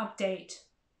update,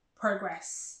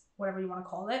 progress, whatever you want to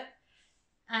call it.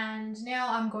 And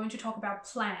now I'm going to talk about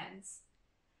plans.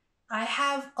 I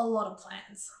have a lot of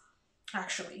plans,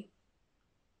 actually.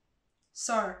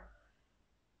 So,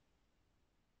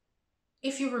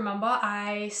 if you remember,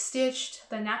 I stitched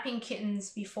the napping kittens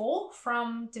before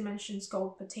from Dimensions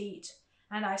Gold Petite,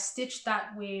 and I stitched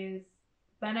that with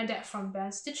Bernadette from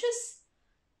Bern Stitches.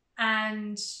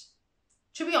 And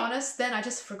to be honest, then I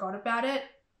just forgot about it.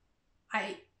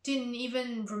 I didn't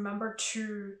even remember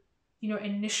to,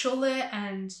 initial it,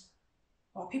 and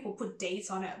well, people put dates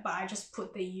on it, but I just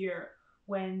put the year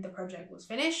when the project was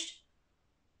finished.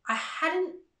 I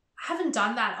haven't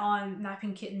done that on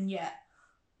Napping Kitten yet.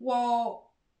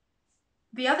 Well,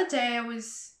 the other day I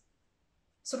was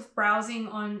sort of browsing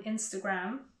on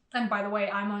Instagram, and by the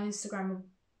way, I'm on Instagram a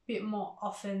bit more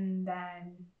often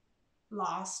than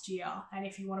last year, and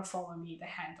if you want to follow me, the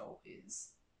handle is.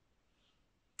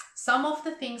 Some of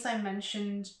the things I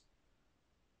mentioned,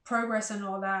 progress and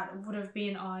all that, would have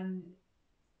been on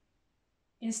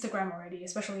Instagram already,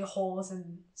 especially hauls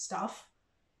and stuff.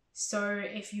 So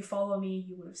if you follow me,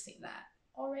 you would have seen that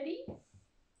already.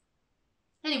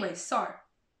 Anyway, so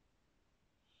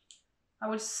I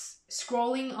was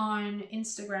scrolling on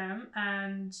Instagram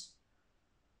and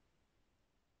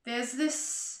there's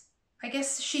this, I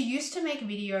guess she used to make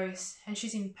videos and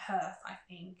she's in Perth, I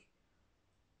think.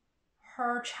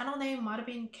 Her channel name might have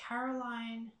been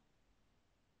Caroline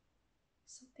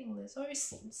something Lizzo.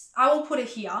 I will put it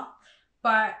here.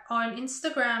 But on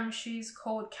Instagram, she's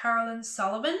called Carolyn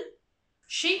Sullivan.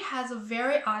 She has a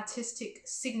very artistic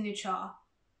signature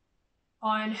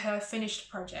on her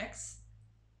finished projects.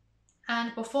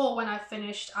 And before, when I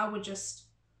finished, I would just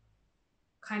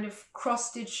kind of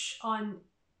cross-stitch on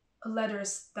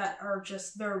letters that are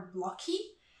just very blocky.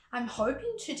 I'm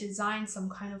hoping to design some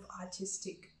kind of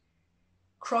artistic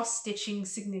cross-stitching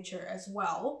signature as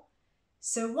well.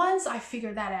 So once I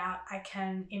figure that out, I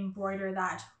can embroider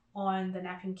that on the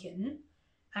Napping Kitten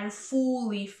and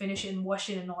fully finish it and wash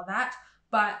it and all that.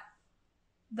 But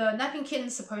the Napping Kitten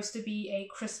is supposed to be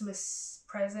a Christmas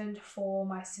present for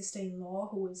my sister-in-law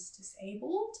who is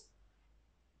disabled.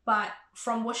 But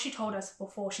from what she told us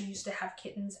before, she used to have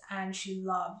kittens and she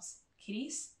loves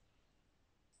kitties.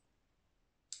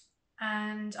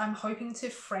 And I'm hoping to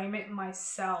frame it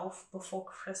myself before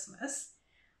Christmas.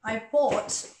 I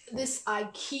bought this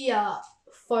IKEA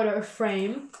photo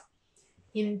frame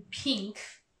in pink.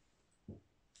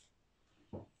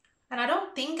 And I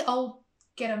don't think I'll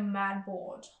get a mad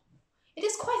board. It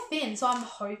is quite thin, so I'm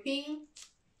hoping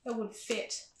it would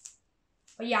fit.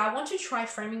 But yeah, I want to try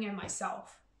framing it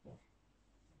myself.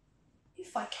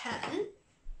 If I can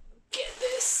get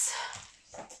this.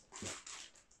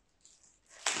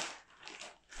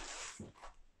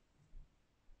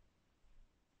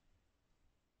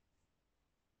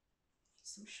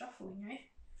 some shuffling, eh?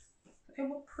 It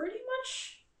will pretty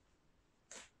much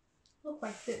look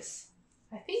like this.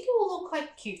 I think it will look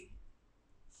quite cute.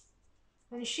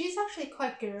 And she's actually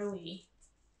quite girly.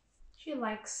 She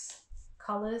likes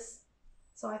colors,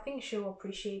 so I think she'll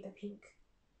appreciate the pink.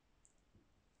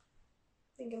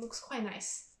 I think it looks quite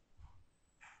nice.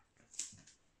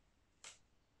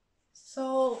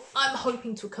 So I'm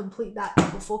hoping to complete that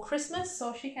before Christmas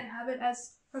so she can have it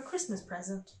as her Christmas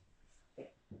present.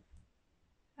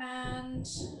 And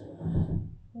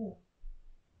ooh.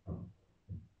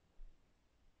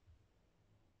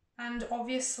 And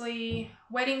obviously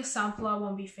wedding sampler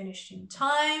won't be finished in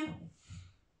time.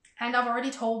 And I've already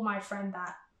told my friend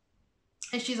that.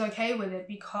 And she's okay with it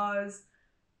because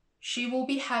she will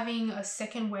be having a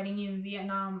second wedding in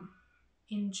Vietnam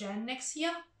in Jan next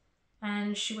year.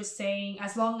 And she was saying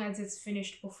as long as it's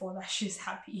finished before that, she's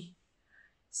happy.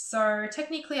 So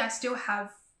technically I still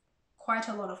have quite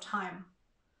a lot of time.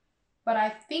 But I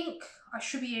think I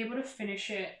should be able to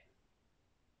finish it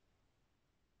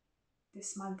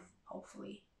this month,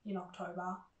 hopefully, in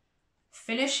October.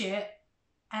 Finish it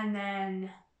and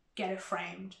then get it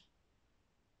framed.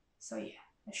 So yeah,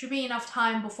 there should be enough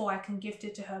time before I can gift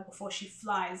it to her before she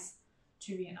flies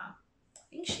to Vietnam. I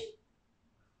think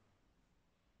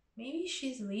maybe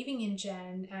she's leaving in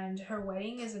Jan and her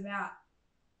wedding is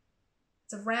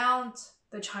it's around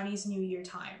the Chinese New Year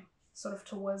time, sort of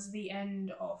towards the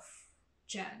end of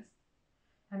Jan.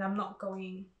 And I'm not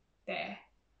going there.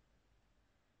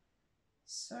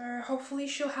 So hopefully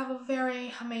she'll have a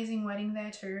very amazing wedding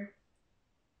there too.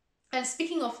 And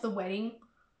speaking of the wedding,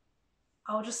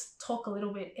 I'll just talk a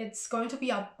little bit. It's going to be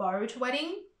a boat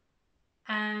wedding,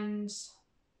 and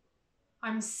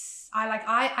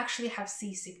I actually have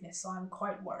seasickness, so I'm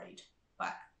quite worried,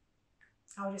 but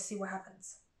I'll just see what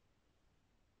happens.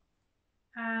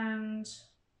 And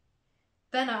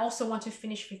then I also want to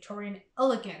finish Victorian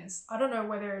Elegance. I don't know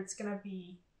whether it's gonna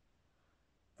be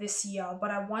this year,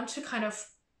 but I want to kind of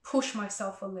push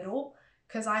myself a little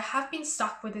because I have been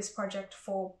stuck with this project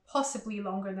for possibly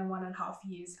longer than 1.5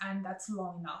 years, and that's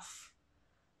long enough.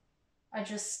 I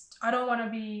don't want to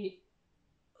be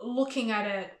looking at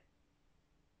it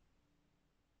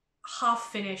half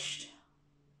finished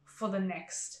for the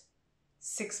next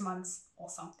 6 months or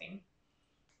something.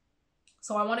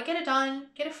 So I want to get it done,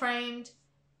 get it framed,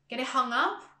 get it hung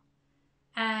up,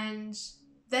 and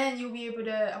then you'll be able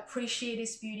to appreciate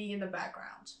its beauty in the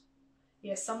background.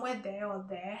 Yeah, somewhere there or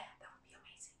there, that would be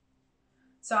amazing.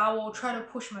 So I will try to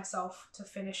push myself to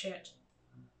finish it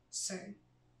soon.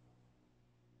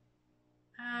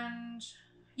 And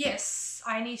yes,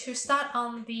 I need to start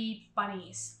on the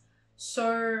bunnies.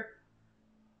 So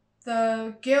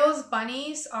the girls'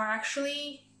 bunnies are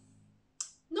actually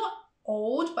not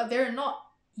old, but they're not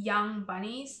young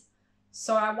bunnies.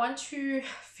 So I want to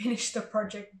finish the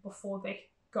project before they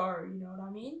go, you know what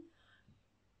I mean?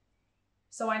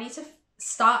 So I need to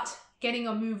start getting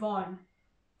a move on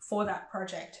for that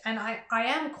project. And I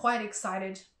am quite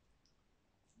excited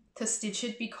to stitch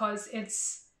it because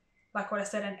it's, like what I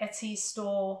said, an Etsy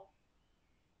store.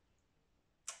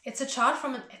 It's a chart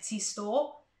from an Etsy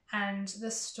store, and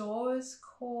the store is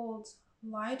called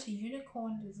Light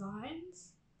Unicorn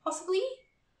Designs, possibly.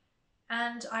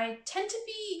 And I tend to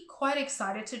be quite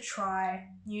excited to try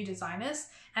new designers,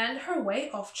 and her way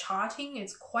of charting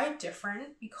is quite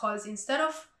different because instead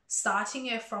of starting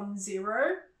it from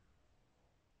zero,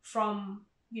 from,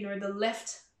 you know, the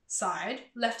left side,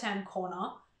 left-hand corner,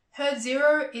 her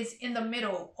zero is in the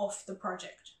middle of the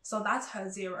project. So that's her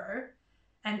zero,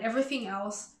 and everything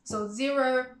else, so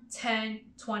 0, 10,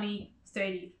 20,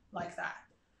 30, like that.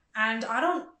 And I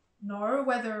don't know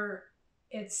whether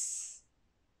it's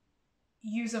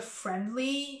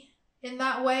user-friendly in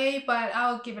that way, but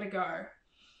I'll give it a go.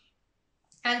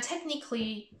 And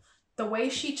technically, the way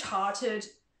she charted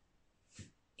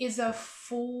is a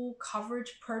full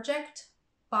coverage project,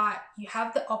 but you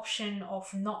have the option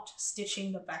of not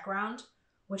stitching the background,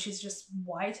 which is just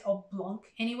white or blanc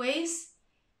anyways,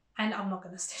 and I'm not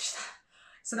going to stitch that.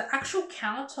 So the actual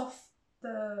count of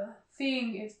the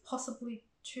thing is possibly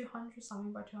 200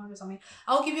 something by 200 something.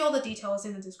 I'll give you all the details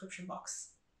in the description box.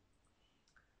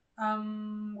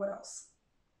 What else?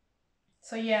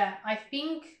 So yeah, I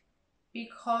think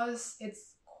because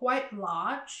it's quite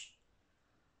large,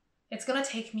 it's gonna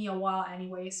take me a while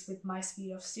anyways with my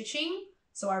speed of stitching.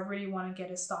 So I really want to get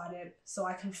it started so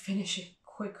I can finish it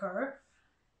quicker.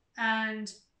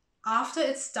 And after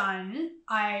it's done,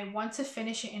 I want to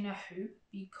finish it in a hoop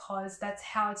because that's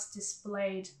how it's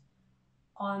displayed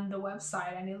on the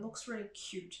website and it looks really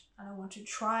cute. And I want to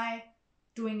try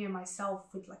doing it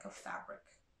myself with like a fabric.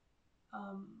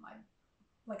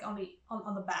 like on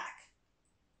the back.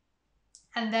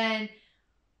 And then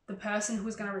the person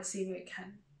who's going to receive it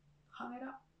can hang it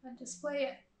up and display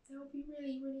it. That would be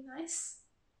really, really nice.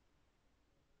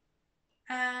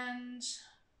 And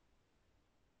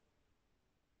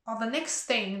the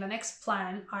next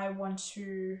plan, I want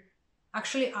to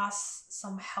actually ask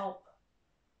some help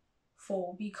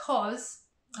for, because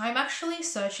I'm actually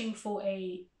searching for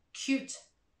a cute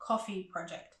coffee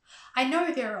project. I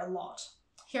know there are a lot.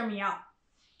 Hear me out.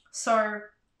 So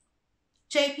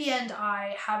JP and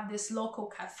I have this local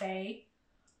cafe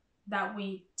that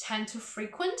we tend to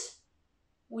frequent.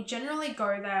 We generally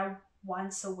go there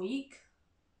once a week,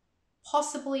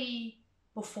 possibly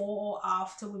before or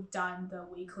after we've done the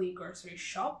weekly grocery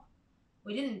shop.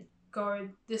 We didn't go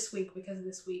this week because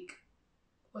this week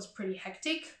was pretty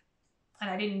hectic and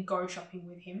I didn't go shopping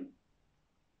with him.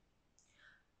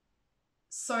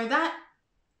 So that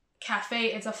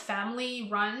cafe is a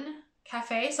family-run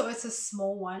cafe, so it's a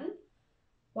small one.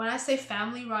 When I say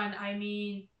family-run, I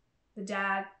mean the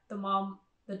dad, the mom,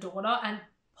 the daughter, and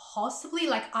possibly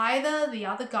like either the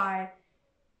other guy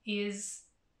is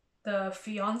the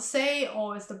fiance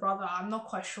or is the brother. I'm not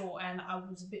quite sure, and I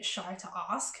was a bit shy to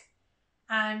ask.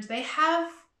 And they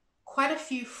have quite a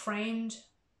few framed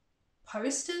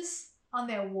posters on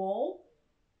their wall,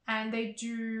 and they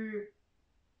do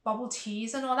bubble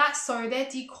teas and all that, so their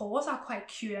decors are quite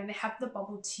cute, and they have the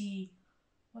bubble tea,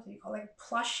 what do you call it, like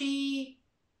plushy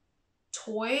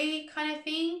toy kind of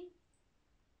thing.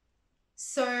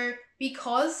 So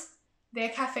because their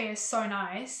cafe is so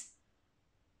nice,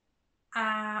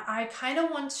 I kind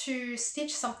of want to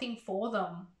stitch something for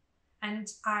them, and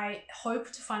I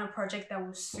hope to find a project that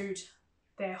will suit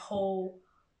their whole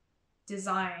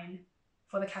design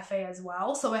for the cafe as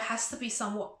well. So it has to be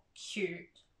somewhat cute.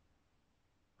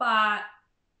 But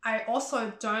I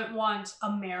also don't want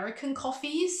American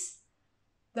coffees,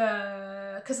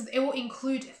 because it will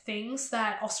include things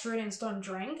that Australians don't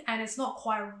drink, and it's not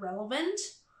quite relevant.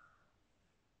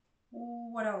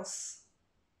 What else?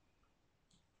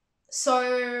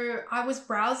 So I was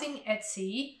browsing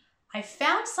Etsy. I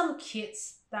found some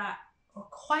kits that were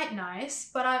quite nice,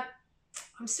 but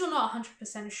I'm still not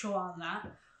 100% sure on that.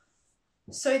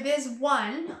 So there's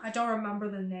one, I don't remember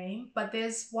the name, but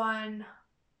there's one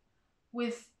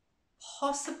with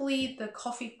possibly the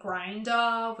coffee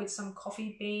grinder with some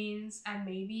coffee beans and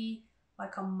maybe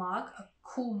like a mug, a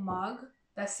cool mug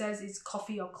that says it's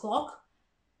coffee o'clock.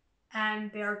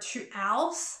 And there are 2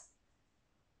 owls.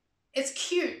 It's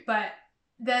cute, but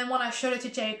then when I showed it to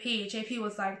JP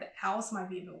was like, the owls might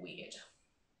be a bit weird.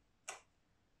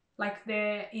 Like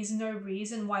there is no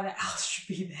reason why the owls should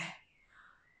be there.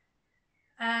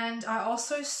 And I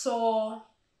also saw,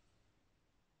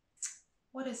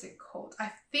 what is it called?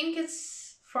 I think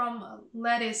it's from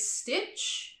Lettuce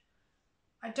Stitch.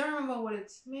 I don't remember what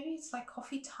it's, maybe it's like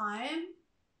Coffee Time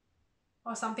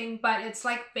or something, but it's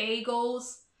like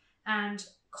bagels and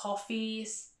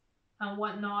coffees and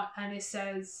whatnot, and it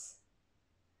says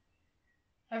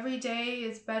every day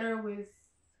is better with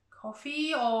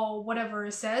coffee or whatever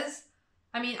it says.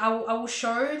 I mean, I will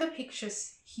show the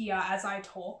pictures here as I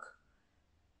talk.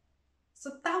 So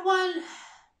that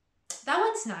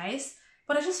one's nice,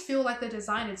 but I just feel like the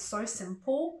design is so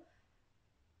simple.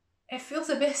 It feels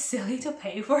a bit silly to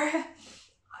pay for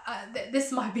it.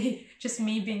 This might be just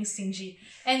me being stingy.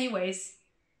 Anyways,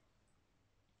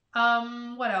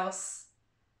 what else?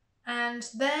 And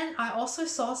then I also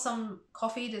saw some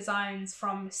coffee designs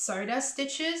from Soda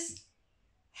Stitches,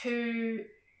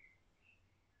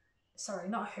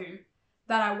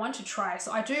 that I want to try.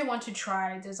 So I do want to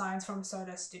try designs from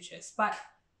Soda Stitches, but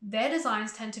their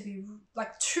designs tend to be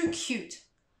like too cute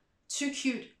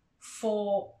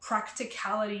for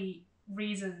practicality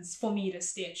reasons for me to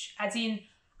stitch. As in,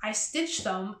 I stitch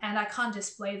them and I can't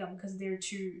display them because they're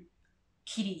too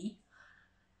kiddie.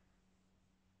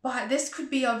 But this could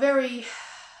be a very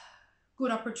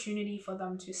good opportunity for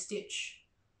them to stitch,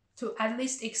 to at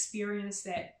least experience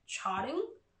their charting.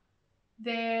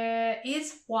 There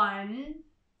is one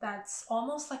that's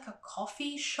almost like a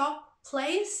coffee shop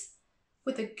place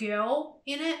with a girl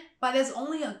in it, but there's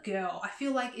only a girl. I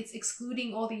feel like it's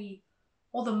excluding all the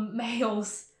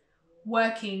males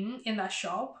working in that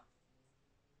shop.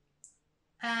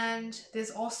 And there's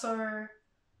also,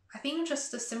 I think,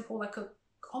 just a simple,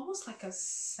 almost like a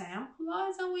sampler,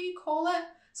 is that what you call it?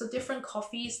 So different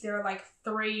coffees, there are like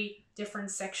 3 different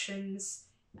sections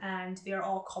and they're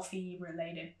all coffee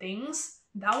related things.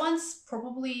 That one's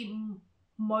probably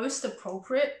most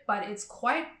appropriate, but it's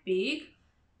quite big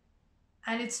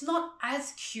and it's not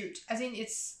as cute. As in,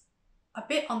 it's a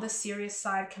bit on the serious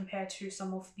side compared to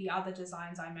some of the other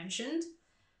designs I mentioned.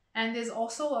 And there's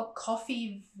also a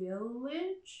coffee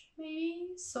village, maybe?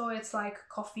 So it's like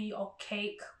coffee or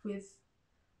cake with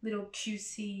little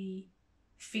cutesy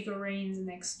figurines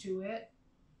next to it.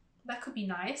 That could be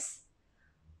nice.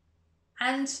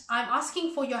 And I'm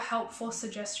asking for your help for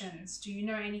suggestions. Do you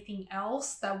know anything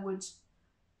else that would,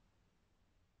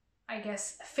 I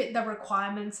guess, fit the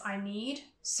requirements I need?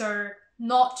 So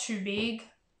not too big,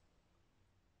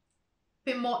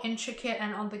 bit more intricate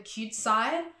and on the cute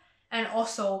side, and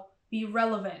also be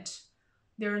relevant.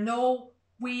 There are no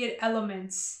weird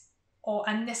elements or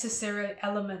unnecessary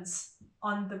elements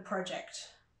on the project,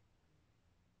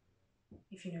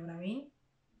 if you know what I mean.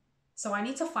 So I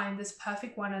need to find this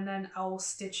perfect one and then I'll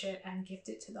stitch it and gift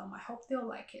it to them. I hope they'll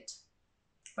like it.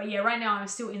 But yeah, right now I'm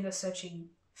still in the searching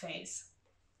phase.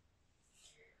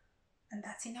 And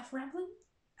that's enough rambling.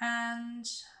 And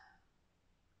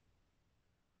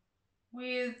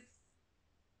with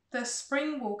the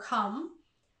spring will come,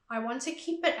 I want to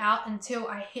keep it out until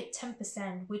I hit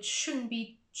 10%, which shouldn't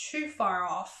be too far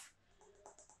off.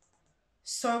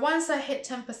 So once I hit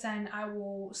 10%, I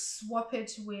will swap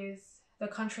it with the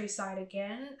countryside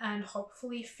again and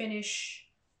hopefully finish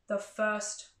the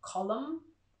first column,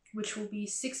 which will be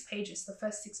 6 pages, the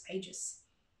first 6 pages.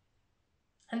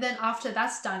 And then after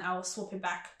that's done, I will swap it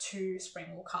back to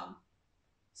spring will come.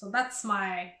 So that's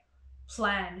my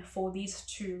plan for these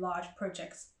 2 large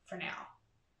projects for now.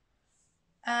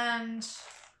 And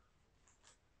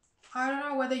I don't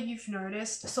know whether you've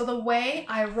noticed, so the way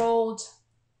I rolled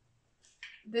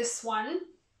this one,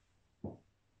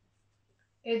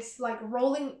 it's like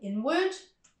rolling inward,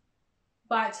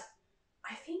 but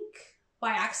I think by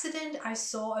accident I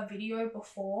saw a video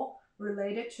before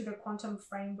related to the quantum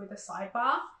frame with a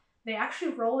sidebar. They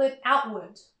actually roll it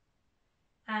outward,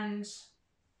 and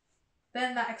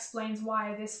then that explains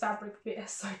why this fabric bit is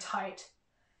so tight.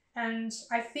 And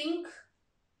I think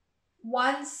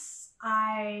once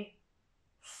I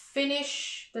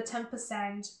finish the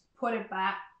 10%, put it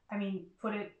back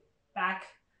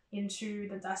into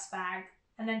the dust bag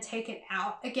and then take it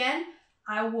out again,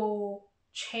 I will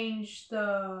change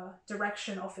the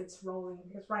direction of its rolling,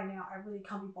 because right now I really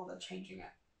can't be bothered changing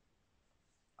it.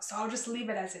 So I'll just leave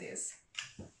it as it is.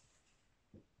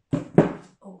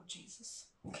 Oh, Jesus.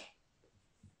 Okay.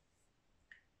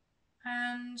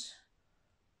 And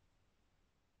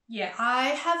yeah, I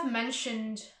have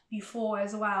mentioned before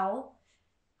as well,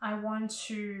 I want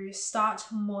to start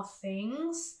more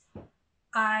things.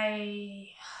 I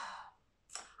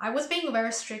was being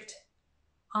very strict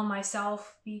on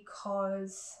myself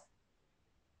because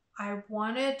I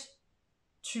wanted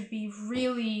to be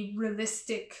really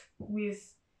realistic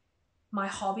with my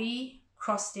hobby,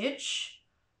 cross stitch.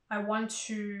 I want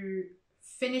to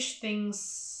finish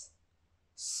things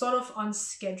sort of on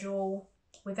schedule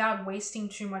without wasting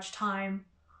too much time.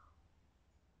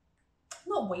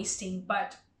 Not wasting,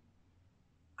 but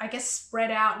I guess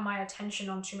spread out my attention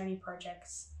on too many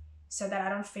projects so that I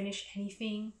don't finish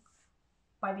anything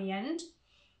by the end.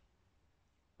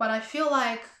 But I feel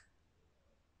like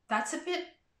that's a bit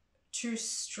too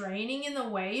straining in a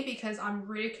way because I'm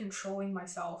really controlling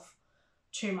myself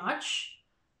too much.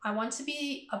 I want to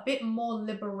be a bit more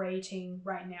liberating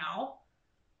right now.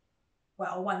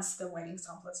 Well, once the wedding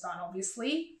sample is done,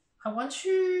 obviously. I want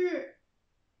to,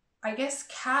 I guess,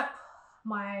 cap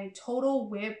my total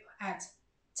WIP at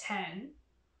 10.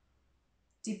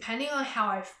 Depending on how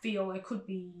I feel, it could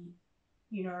be,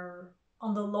 you know,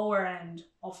 on the lower end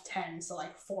of 10, so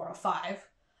like 4 or 5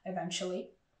 eventually.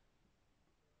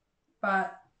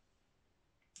 But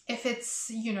if it's,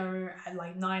 you know, at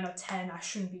like 9 or 10, I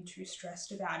shouldn't be too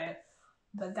stressed about it.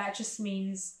 But that just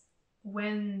means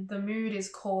when the mood is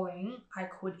calling, I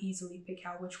could easily pick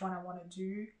out which one I want to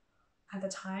do at the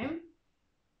time.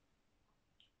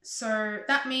 So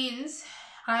that means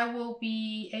I will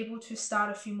be able to start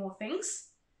a few more things.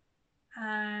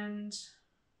 And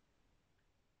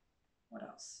what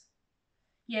else?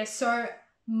 Yeah, so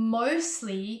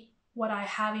mostly what I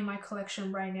have in my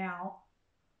collection right now,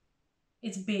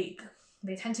 it's big.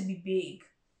 They tend to be big.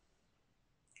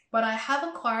 But I have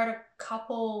acquired a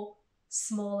couple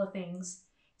smaller things.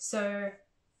 So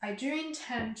I do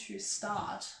intend to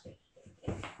start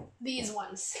these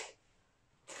ones.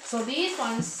 So these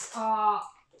ones are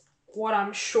what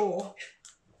I'm sure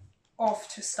of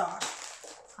to start.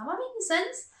 Am I making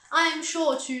sense? I am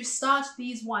sure to start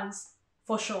these ones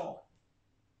for sure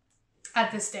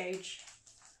at this stage.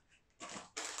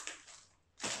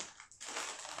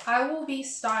 I will be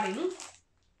starting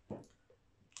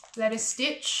Let Us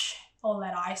Stitch or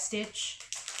Let I Stitch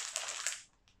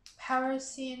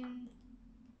Paris in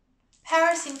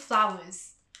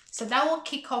Flowers. So that will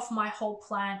kick off my whole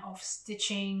plan of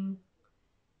stitching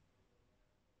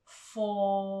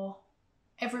for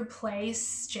every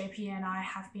place JP and I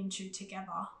have been to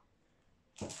together.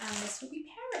 And this will be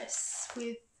Paris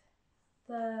with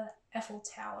the Eiffel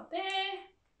Tower there.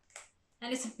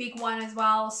 And it's a big one as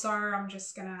well, so I'm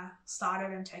just gonna start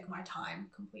it and take my time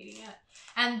completing it.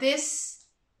 And this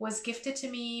was gifted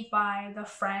to me by the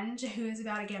friend who is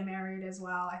about to get married as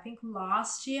well, I think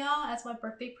last year as my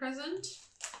birthday present.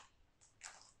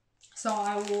 So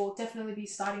I will definitely be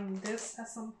starting this at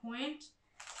some point.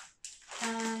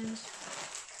 And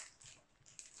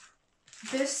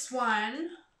this one,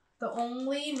 the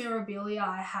only memorabilia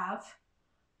I have,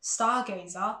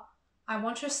 Stargazer. I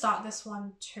want to start this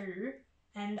one too.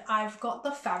 And I've got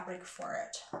the fabric for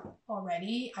it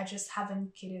already. I just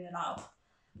haven't kitted it up.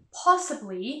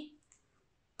 Possibly,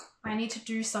 I need to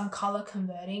do some color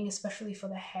converting, especially for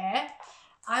the hair.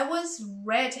 I was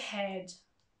red-haired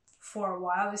for a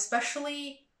while,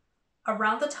 especially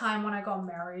around the time when I got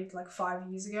married, like 5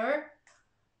 years ago.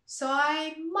 So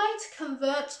I might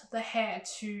convert the hair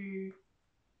to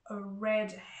a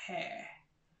red hair.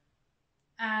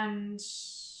 And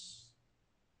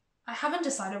I haven't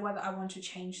decided whether I want to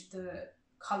change the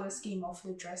color scheme of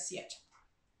the dress yet.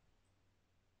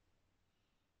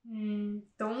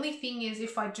 The only thing is,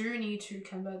 if I do need to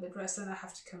convert the dress, then I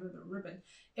have to convert the ribbon.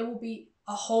 It will be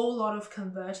a whole lot of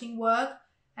converting work,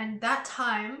 and that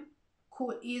time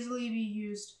could easily be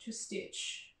used to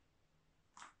stitch.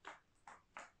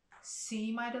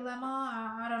 See my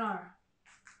dilemma? I don't know.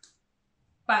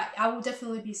 But I will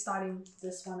definitely be starting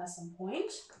this one at some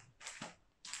point.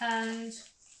 And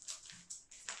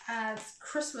as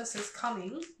Christmas is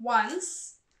coming,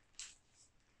 once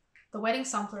the wedding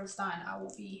sampler is done, I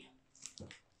will be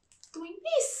doing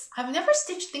this. I've never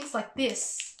stitched things like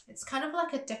this. It's kind of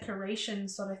like a decoration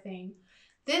sort of thing.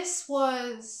 This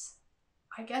was,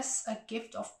 I guess, a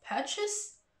gift of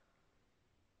purchase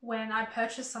when I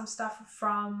purchased some stuff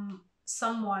from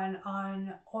someone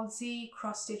on Aussie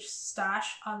Cross Stitch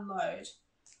Stash Unload.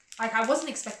 Like, I wasn't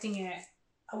expecting it.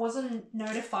 I wasn't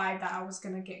notified that I was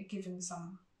going to get given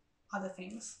some other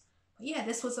things. But yeah,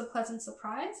 this was a pleasant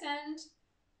surprise, and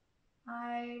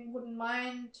I wouldn't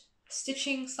mind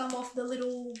stitching some of the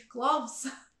little gloves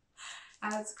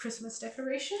as Christmas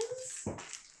decorations.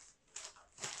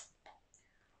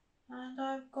 And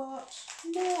I've got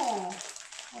more,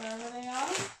 wherever they are.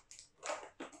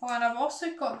 Oh, and I've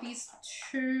also got these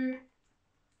two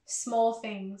small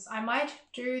things. I might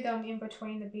do them in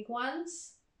between the big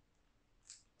ones.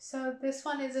 So this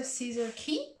one is a scissor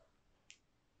keep.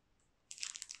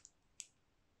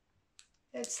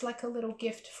 It's like a little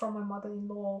gift from my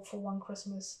mother-in-law for one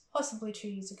Christmas, possibly 2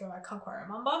 years ago, I can't quite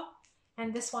remember.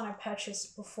 And this one I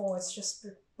purchased before, it's just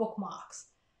bookmarks.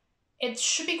 It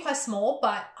should be quite small,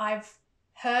 but I've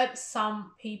heard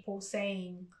some people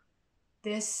saying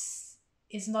this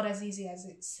is not as easy as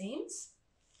it seems.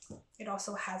 It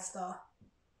also has the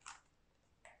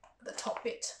top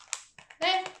bit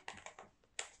there.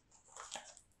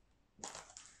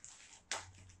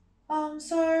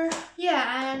 So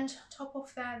yeah, and top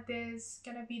of that there's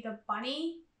gonna be the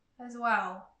bunny as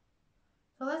well.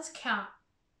 So let's count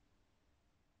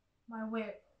my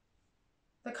whip.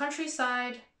 The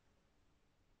countryside,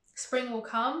 spring will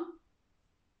come,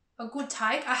 a good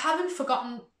tyke. I haven't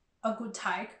forgotten a good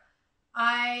tyke.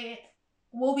 I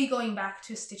will be going back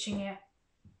to stitching it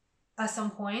at some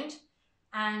point,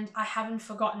 and I haven't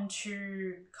forgotten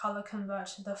to color convert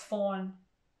the fawn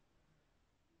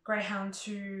greyhound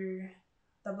to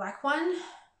the black one.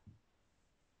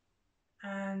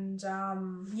 And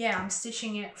yeah, I'm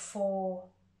stitching it for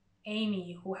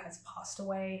Amy, who has passed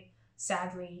away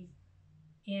sadly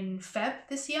in Feb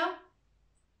this year.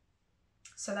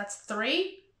 So that's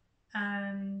 3.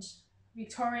 And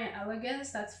Victorian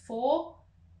Elegance, that's 4.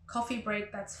 Coffee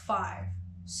Break, that's 5.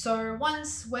 So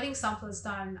once wedding sample is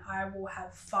done, I will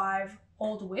have 5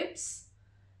 old whips.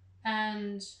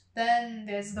 And then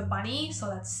there's the bunny, so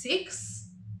that's 6.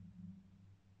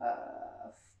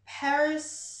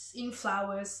 Paris in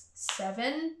flowers,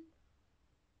 7.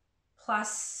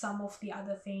 Plus some of the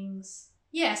other things.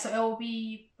 Yeah, so it will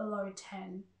be below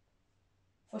 10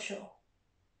 for sure.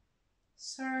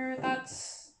 So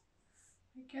that's,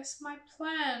 I guess, my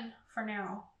plan for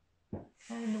now.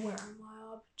 And where am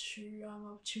I up to?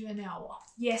 I'm up to an hour.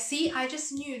 Yeah, see, I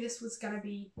just knew this was gonna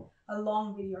be a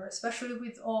long video, especially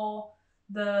with all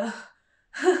the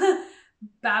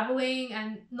babbling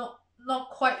and not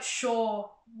quite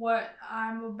sure what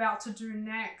I'm about to do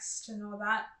next and all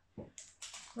that.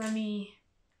 Let me...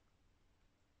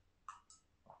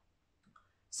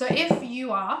 So if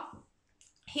you are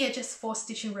here just for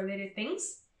stitching related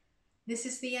things, this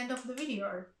is the end of the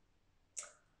video.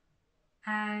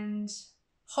 And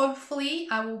hopefully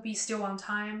I will be still on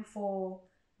time for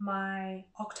my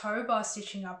October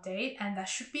stitching update, and that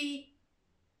should be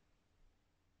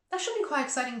quite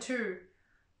exciting too.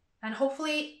 And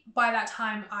hopefully by that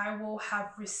time I will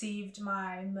have received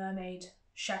my mermaid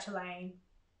chatelaine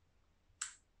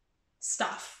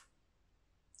stuff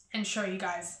and show you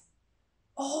guys.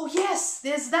 Oh yes,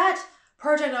 there's that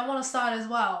project I want to start as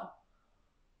well.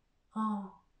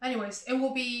 Oh, anyways, it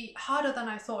will be harder than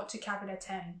I thought to cap it at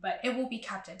 10, but it will be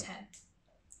capped at 10.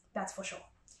 That's for sure.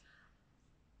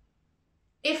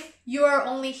 If you're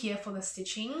only here for the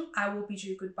stitching, I will bid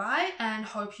you goodbye and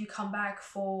hope you come back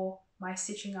for my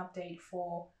stitching update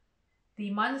for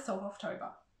the month of October.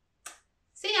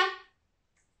 See ya!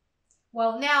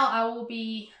 Well, now I will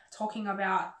be talking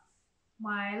about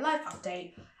my life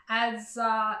update. As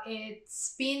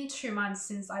it's been 2 months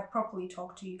since I properly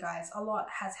talked to you guys, a lot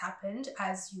has happened,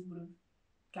 as you would have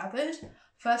gathered.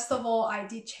 First of all, I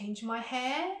did change my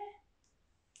hair.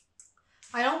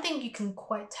 I don't think you can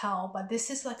quite tell, but this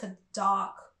is like a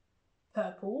dark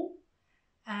purple,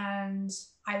 and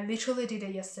I literally did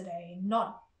it yesterday,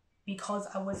 not because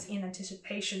I was in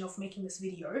anticipation of making this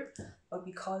video, but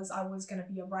because I was going to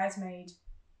be a bridesmaid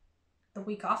the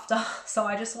week after. So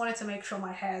I just wanted to make sure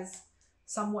my hair's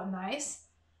somewhat nice.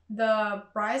 The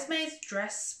bridesmaid's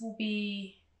dress will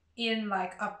be in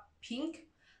like a pink,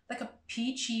 like a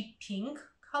peachy pink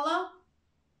color.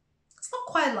 It's not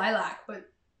quite lilac, but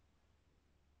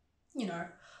you know.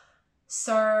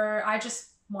 So I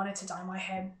just wanted to dye my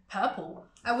hair purple.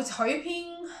 I was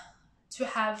hoping to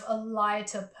have a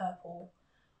lighter purple,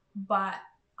 but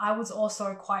I was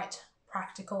also quite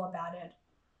practical about it.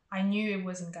 I knew it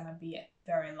wasn't gonna be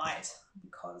very light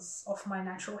because of my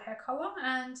natural hair color,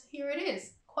 and here it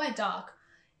is, quite dark.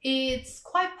 It's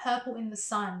quite purple in the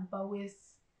sun, but with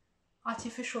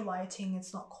artificial lighting,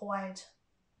 it's not quite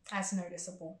as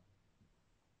noticeable.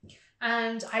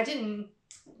 And I didn't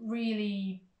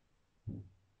really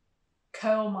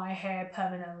curl my hair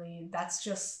permanently. That's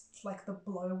just like the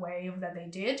blow wave that they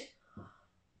did.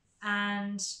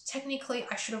 And technically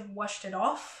I should have washed it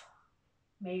off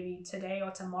maybe today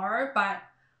or tomorrow, but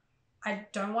I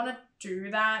don't want to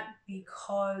do that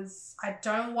because I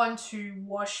don't want to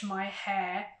wash my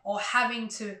hair, or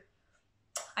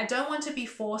I don't want to be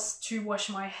forced to wash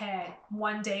my hair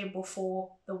one day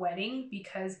before the wedding,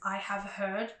 because I have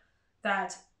heard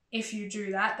that if you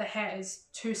do that, the hair is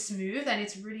too smooth and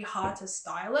it's really hard to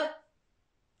style it.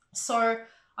 So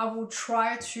I will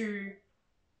try to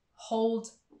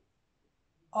hold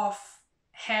off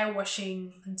hair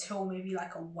washing until maybe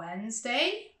like a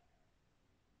Wednesday.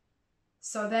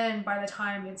 So then by the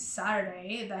time it's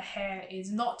Saturday, the hair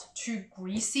is not too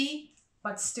greasy,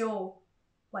 but still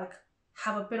like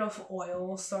have a bit of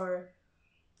oil so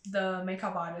the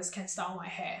makeup artist can style my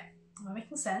hair. Am I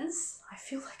making sense? I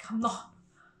feel like I'm not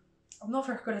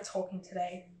very good at talking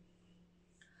today.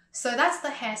 So that's the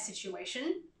hair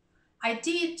situation. I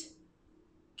did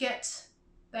get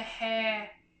the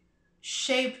hair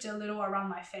shaped a little around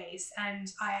my face,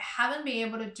 and I haven't been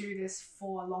able to do this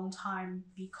for a long time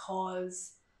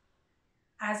because,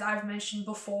 as I've mentioned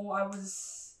before, I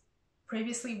was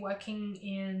previously working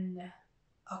in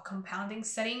a compounding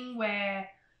setting where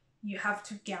you have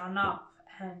to gown up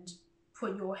and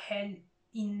put your head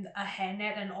in a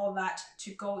hairnet and all that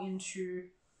to go into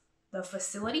the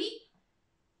facility,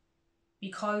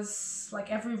 because like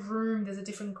every room there's a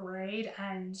different grade,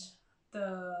 and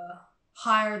the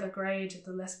higher the grade,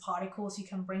 the less particles you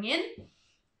can bring in.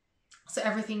 So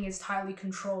everything is tightly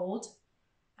controlled,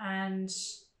 and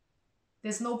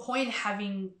there's no point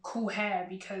having cool hair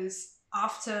because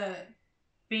after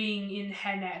being in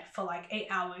hairnet for like 8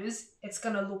 hours, it's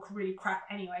gonna look really crap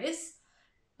anyways.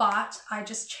 But I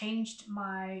just changed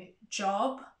my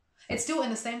job. It's still in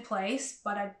the same place,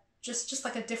 but I just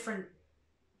like a different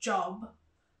job.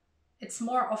 It's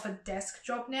more of a desk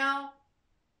job now,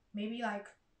 maybe like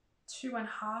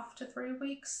 2.5 to 3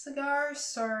 weeks ago.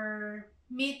 So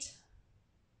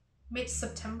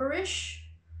mid-September-ish.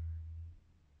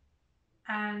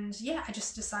 And yeah, I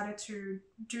just decided to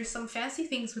do some fancy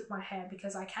things with my hair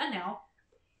because I can now.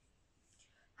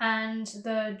 And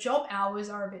the job hours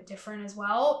are a bit different as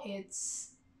well.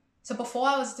 So before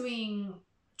I was doing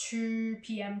 2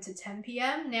 p.m. to 10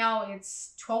 p.m. Now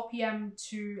it's 12 p.m.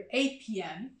 to 8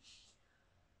 p.m.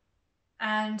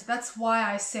 And that's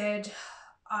why I said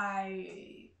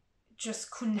I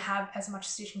just couldn't have as much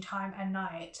stitching time at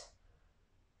night.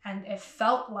 And it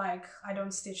felt like I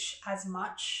don't stitch as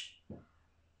much.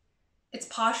 It's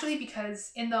partially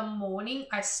because in the morning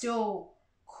I still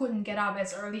couldn't get up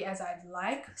as early as I'd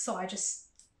like, so I just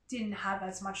didn't have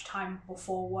as much time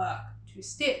before work to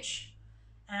stitch.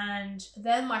 And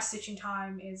then my stitching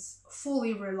time is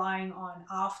fully relying on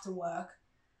after work.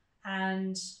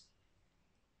 And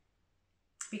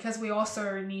because we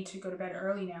also need to go to bed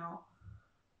early now,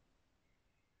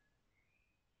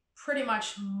 pretty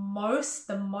much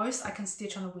the most I can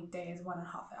stitch on a weekday is 1.5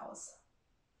 hours.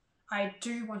 I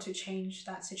do want to change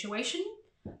that situation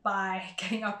by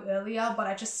getting up earlier, but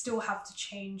I just still have to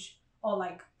change or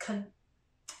like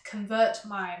convert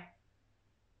my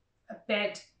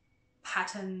bed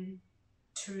pattern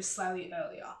to slightly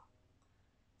earlier.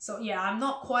 So yeah, I'm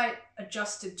not quite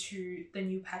adjusted to the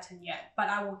new pattern yet, but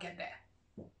I will get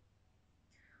there.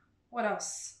 What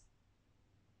else?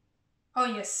 Oh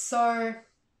yes, so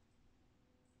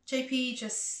JP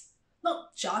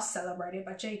not just celebrated,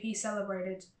 but JP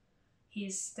celebrated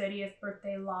his 30th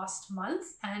birthday last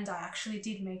month, and I actually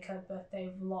did make a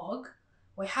birthday vlog.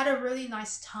 We had a really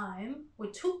nice time.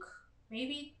 We took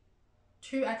maybe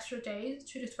 2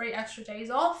 to 3 extra days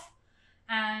off,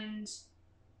 and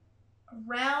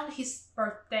around his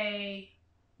birthday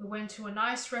we went to a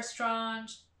nice restaurant.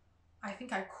 I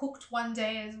think I cooked one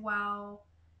day as well,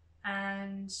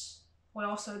 and we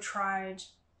also tried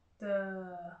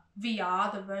the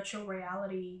VR, the virtual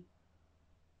reality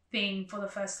thing for the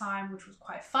first time, which was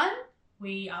quite fun.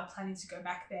 We are planning to go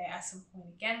back there at some point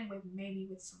again, maybe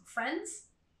with some friends.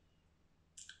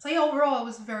 So yeah, overall it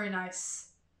was a very nice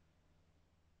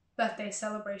birthday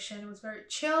celebration. It was very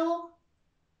chill,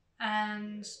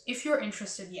 and if you're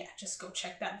interested, yeah, just go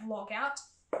check that vlog out.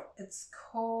 It's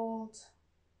called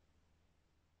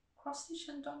Cross Stitch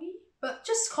and Doggy, but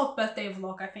just called birthday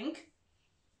vlog, I think.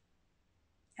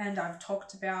 And I've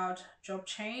talked about job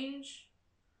change.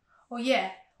 Oh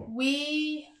yeah,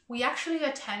 we actually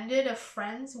attended a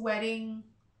friend's wedding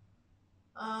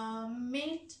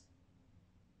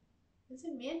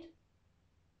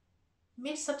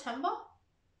mid-September,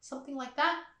 something like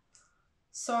that.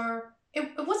 So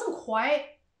it wasn't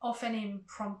quite of an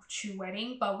impromptu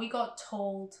wedding, but we got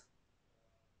told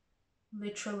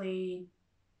literally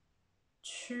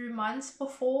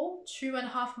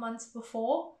 2.5 months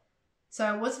before.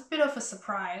 So it was a bit of a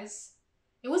surprise.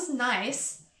 It was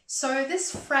nice. So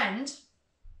this friend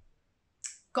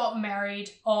got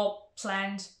married or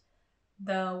planned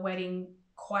the wedding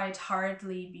quite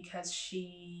hurriedly because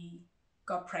she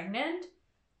got pregnant.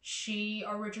 She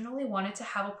originally wanted to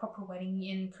have a proper wedding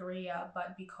in Korea,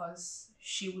 but because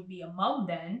she would be a mum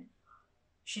then,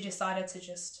 she decided to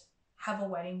just have a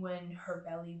wedding when her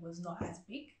belly was not as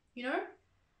big, you know?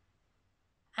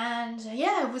 And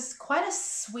yeah, it was quite a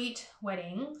sweet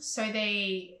wedding. So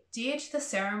they did the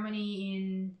ceremony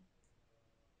in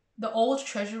the old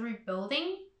Treasury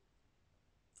building.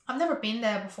 I've never been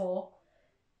there before.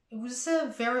 It was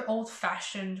a very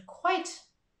old-fashioned, quite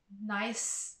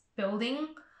nice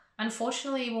building.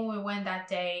 Unfortunately, when we went that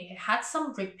day, it had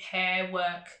some repair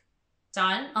work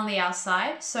done on the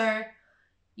outside. So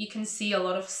you can see a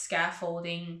lot of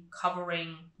scaffolding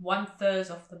covering 1/3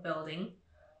 of the building.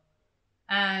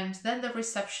 And then the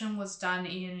reception was done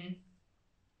in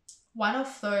one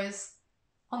of those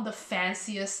on the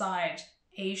fancier side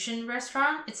Asian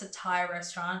restaurant. It's a Thai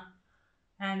restaurant,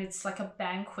 and it's like a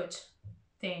banquet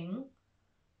thing.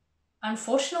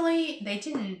 Unfortunately, they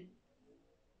didn't.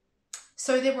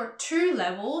 So there were 2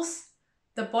 levels.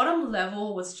 The bottom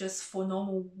level was just for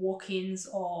normal walk-ins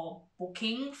or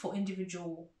booking for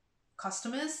individual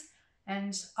customers.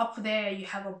 And up there you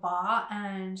have a bar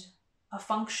and a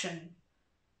function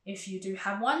if you do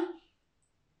have one.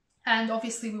 And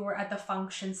obviously we were at the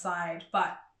function side,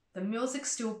 but the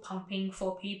music's still pumping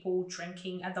for people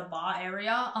drinking at the bar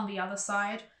area on the other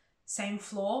side, same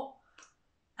floor.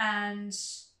 And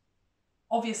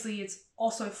obviously it's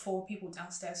also for people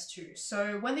downstairs too.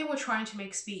 So when they were trying to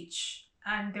make speech,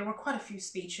 and there were quite a few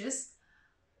speeches,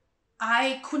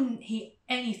 I couldn't hear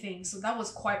anything, so that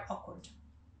was quite awkward.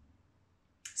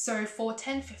 So for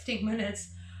 10-15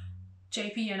 minutes,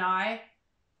 JP and I,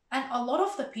 and a lot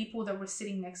of the people that were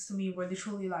sitting next to me were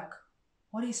literally like,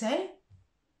 what do you say?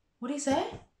 What do you say?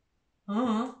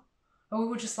 And we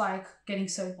were just like getting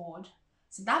so bored.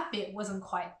 So that bit wasn't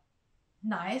quite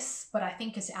nice, but I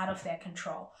think it's out of their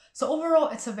control. So overall,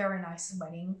 it's a very nice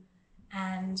wedding.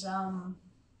 And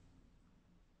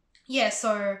yeah,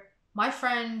 so my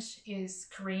friend is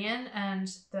Korean and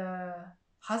the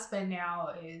husband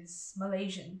now is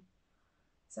Malaysian.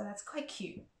 So that's quite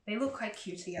cute. They look quite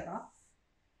cute together.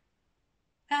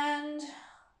 And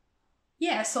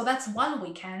yeah, so that's one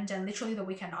weekend, and literally the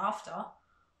weekend after,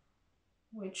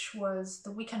 which was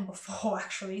the weekend before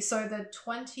actually. So the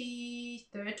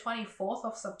 23rd, 24th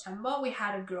of September, we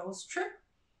had a girls' trip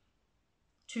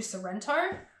to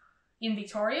Sorrento. in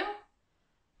Victoria.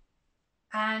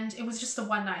 And it was just a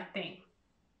one night thing.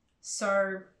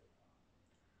 So,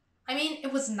 I mean,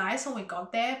 it was nice when we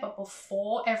got there, but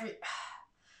before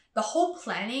the whole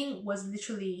planning was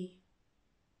literally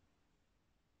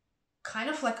kind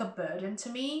of like a burden to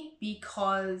me,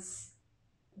 because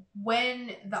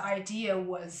when the idea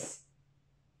was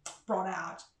brought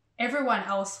out, everyone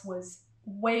else was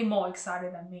way more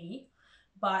excited than me.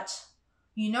 But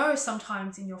you know,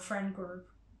 sometimes in your friend group,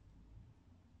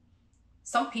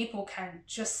 some people can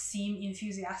just seem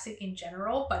enthusiastic in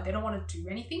general, but they don't want to do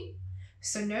anything.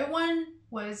 So no one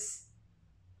was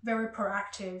very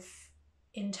proactive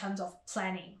in terms of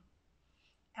planning.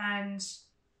 And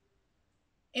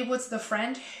it was the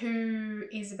friend who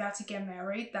is about to get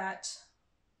married that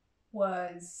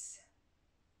was,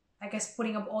 I guess,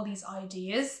 putting up all these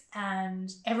ideas,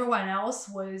 and everyone else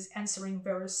was answering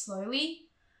very slowly.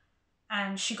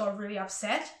 And she got really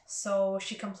upset. So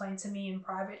she complained to me in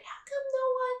private, how come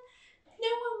no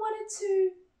one wanted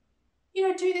to, you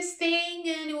know, do this thing,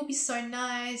 and it will be so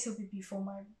nice. It will be before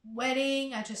my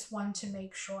wedding. I just want to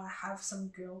make sure I have some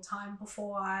girl time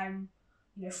before I'm,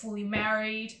 you know, fully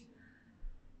married.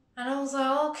 And I was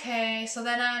like, okay. So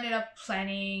then I ended up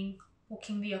planning,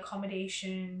 booking the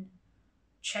accommodation,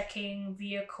 checking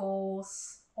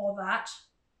vehicles, all that.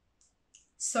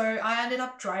 So I ended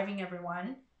up driving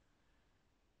everyone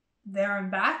there and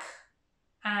back.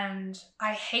 And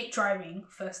I hate driving,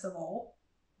 first of all,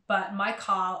 but my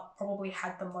car probably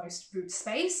had the most boot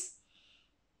space.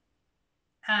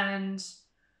 And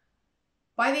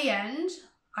by the end,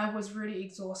 I was really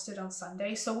exhausted on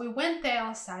Sunday. So we went there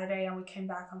on Saturday and we came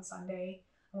back on Sunday,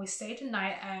 and we stayed a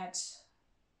night at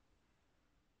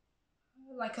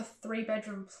like a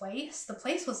 3-bedroom place. The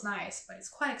place was nice, but it's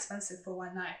quite expensive for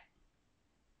one night.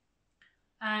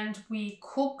 And we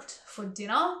cooked for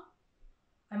dinner.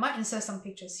 I might insert some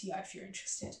pictures here if you're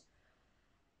interested.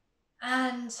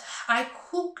 And I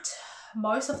cooked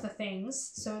most of the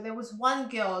things. So there was one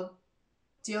girl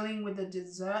dealing with the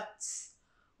desserts.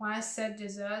 When I said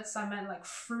desserts, I meant like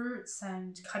fruits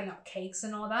and cutting up cakes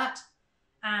and all that.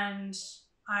 And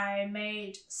I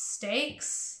made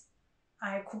steaks.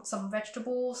 I cooked some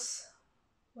vegetables.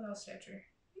 What else did I do?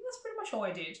 I think that's pretty much all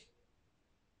I did.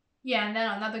 Yeah, and then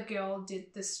another girl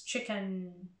did this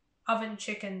oven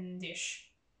chicken dish.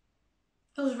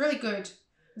 It was really good.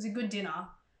 It was a good dinner.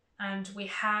 And we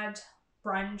had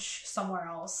brunch somewhere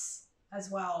else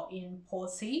as well in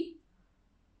Porsea.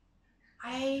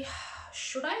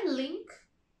 Should I link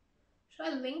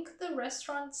the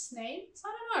restaurant's names? I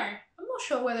don't know. I'm not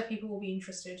sure whether people will be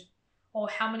interested, or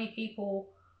how many people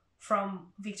from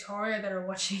Victoria that are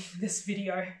watching this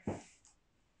video.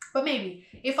 But maybe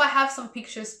if I have some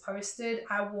pictures posted,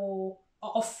 I will,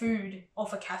 of food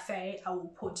of a cafe, I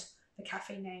will put the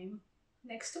cafe name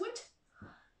next to it.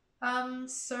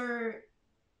 So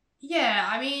yeah,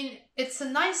 I mean, it's a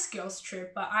nice girls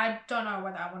trip, but I don't know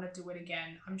whether I want to do it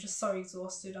again. I'm just so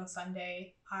exhausted on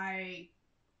Sunday. I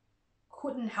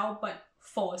couldn't help but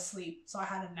fall asleep, so I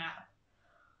had a nap.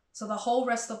 So the whole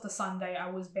rest of the Sunday,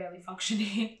 I was barely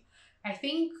functioning. I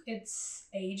think it's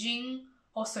aging,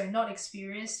 also not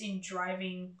experienced in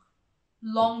driving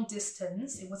long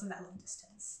distance. It wasn't that long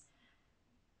distance.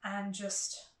 And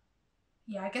just,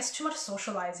 yeah, I guess too much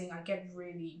socializing. I get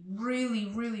really, really,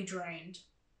 really drained.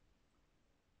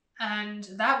 And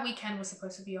that weekend was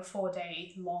supposed to be a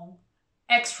 4-day long,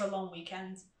 extra long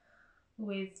weekend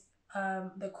with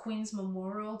the Queen's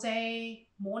Memorial Day,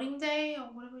 Morning Day,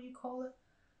 or whatever you call it.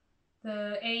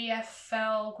 The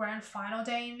AFL Grand Final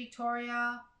Day in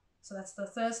Victoria. So that's the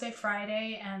Thursday,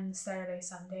 Friday, and Saturday,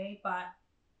 Sunday. But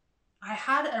I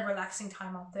had a relaxing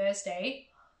time on Thursday.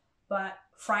 But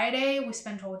Friday, we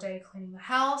spent all day cleaning the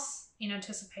house in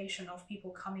anticipation of people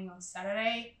coming on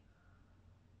Saturday.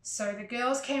 So the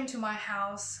girls came to my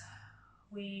house,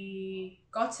 we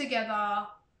got together,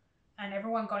 and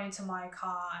everyone got into my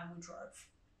car and we drove.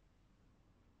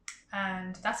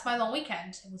 And that's my long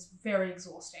weekend. It was very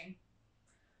exhausting.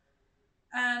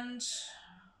 And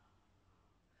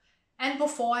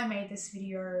before I made this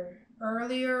video,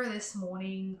 earlier this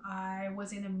morning, I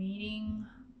was in a meeting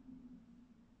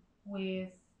with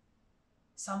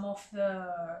some of the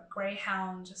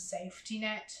Greyhound Safety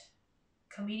Net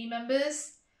committee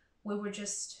members. We were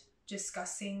just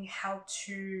discussing how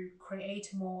to create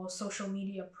more social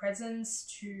media presence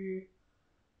to,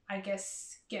 I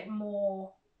guess, get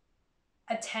more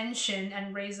attention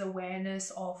and raise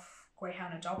awareness of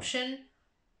Greyhound adoption.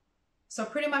 So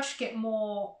pretty much get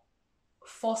more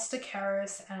foster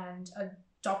carers and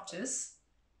adopters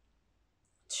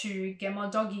to get more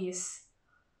doggies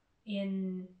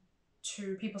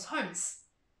into people's homes.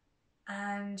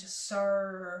 And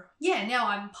so, yeah, now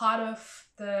I'm part of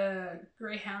the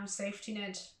Greyhound Safety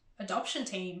Net adoption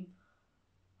team.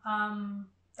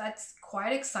 That's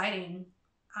quite exciting.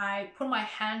 I put my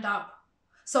hand up.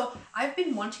 So I've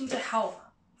been wanting to help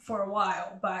for a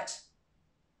while, but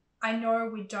I know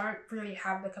we don't really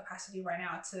have the capacity right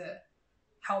now to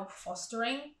help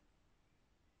fostering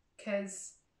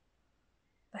because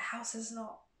the house is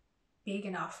not big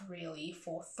enough really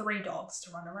for 3 dogs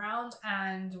to run around,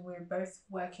 and we're both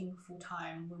working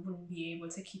full-time. We wouldn't be able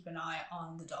to keep an eye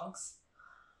on the dogs.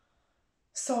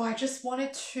 So I just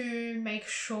wanted to make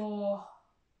sure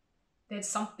there's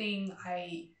something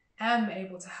I am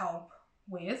able to help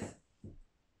with.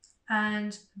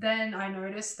 And then I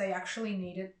noticed they actually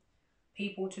needed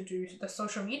people to do the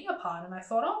social media part, and I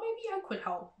thought, oh, maybe I could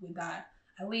help with that.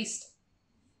 At least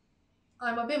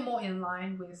I'm a bit more in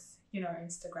line with, you know,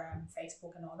 Instagram,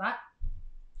 Facebook and all that.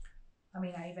 I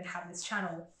mean, I even have this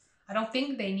channel. I don't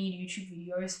think they need YouTube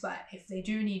videos, but if they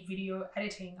do need video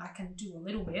editing, I can do a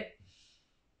little bit.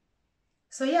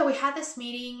 So yeah, we had this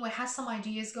meeting. We had some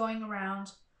ideas going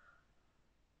around.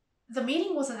 The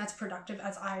meeting wasn't as productive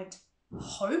as I'd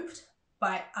hoped,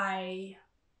 but I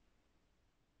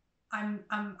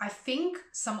think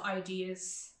some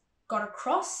ideas got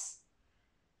across,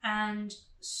 and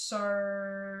so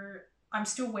I'm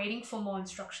still waiting for more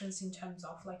instructions in terms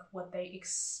of like what they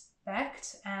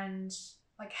expect and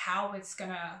like how it's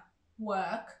gonna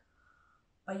work.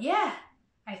 But yeah,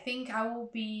 I think I will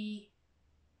be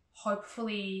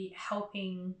hopefully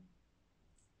helping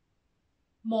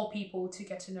more people to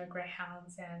get to know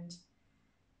greyhounds, and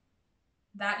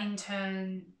that in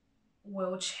turn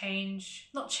will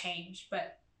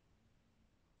but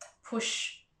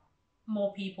push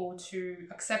more people to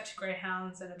accept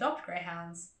greyhounds and adopt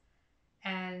greyhounds.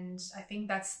 And I think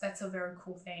that's a very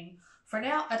cool thing. For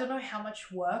now, I don't know how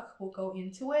much work will go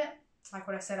into it. Like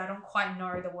what I said, I don't quite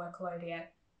know the workload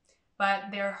yet,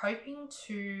 but they're hoping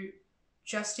to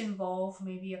just involve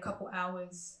maybe a couple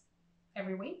hours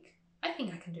every week. I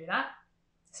think I can do that,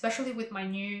 especially with my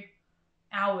new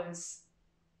hours.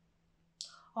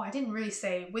 Oh, I didn't really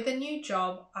say, with a new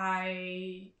job,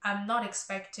 I am not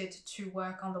expected to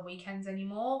work on the weekends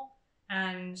anymore,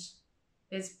 and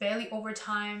there's barely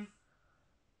overtime,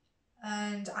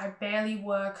 and I barely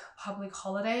work public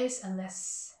holidays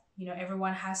unless, you know,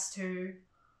 everyone has to,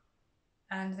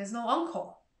 and there's no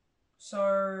on-call.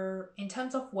 So in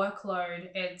terms of workload,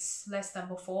 it's less than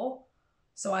before.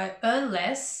 So I earn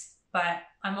less, but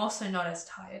I'm also not as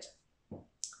tired.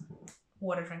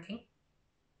 Water drinking.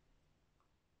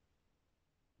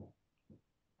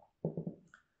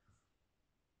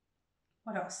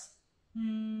 What else?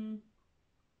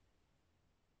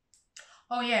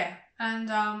 Oh yeah, and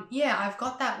yeah, I've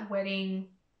got that wedding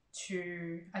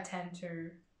to attend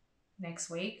to next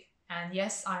week, and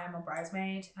yes, I am a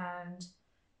bridesmaid, and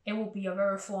it will be a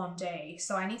very full-on day.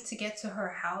 So I need to get to her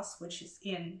house, which is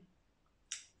in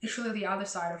literally the other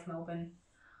side of Melbourne,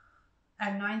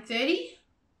 at 9:30.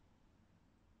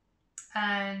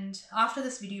 And after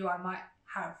this video, I might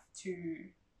have to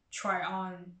try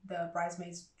on the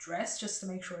bridesmaid's dress just to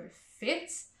make sure it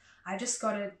fits. I just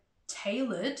got it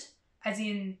tailored, as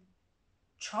in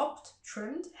chopped,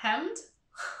 trimmed, hemmed,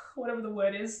 whatever the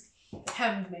word is,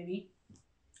 hemmed maybe,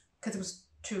 because it was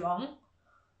too long.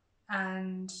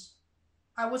 And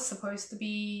I was supposed to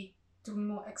be doing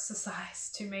more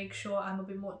exercise to make sure I'm a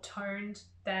bit more toned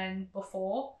than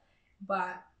before,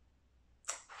 but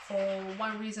for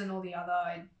one reason or the other,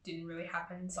 it didn't really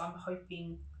happen. So I'm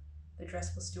hoping the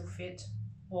dress will still fit,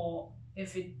 or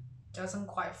if it doesn't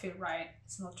quite fit right,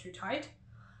 it's not too tight.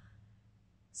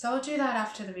 So I'll do that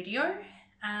after the video.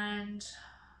 And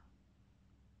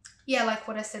yeah, like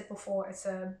what I said before, it's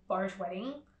a boat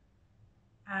wedding,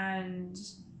 and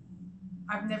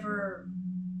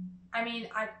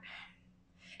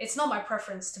it's not my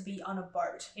preference to be on a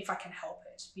boat if I can help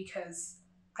it, because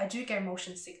I do get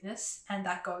motion sickness, and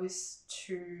that goes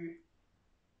to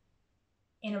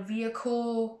in a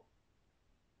vehicle,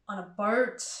 on a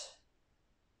boat.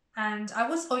 And I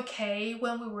was okay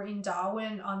when we were in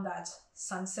Darwin on that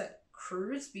sunset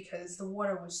cruise because the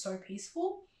water was so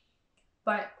peaceful.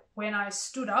 But when I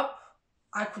stood up,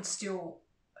 I could still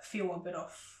feel a bit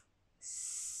of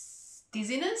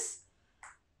dizziness.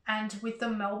 And with the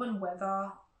Melbourne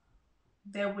weather,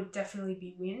 there would definitely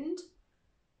be wind.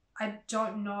 I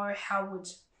don't know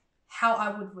how I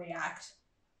would react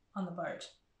on the boat.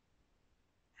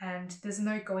 And there's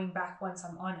no going back once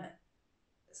I'm on it.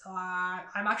 So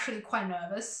I'm actually quite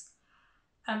nervous.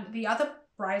 The other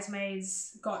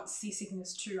bridesmaids got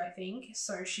seasickness too, I think.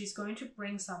 So she's going to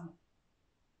bring some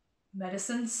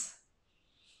medicines.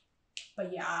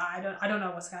 But yeah, I don't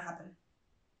know what's gonna happen.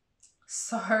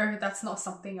 So that's not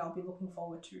something I'll be looking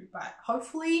forward to, but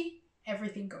hopefully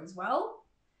everything goes well.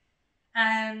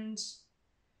 And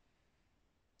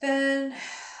then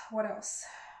what else?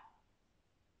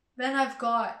 Then I've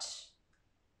got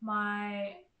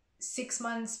my 6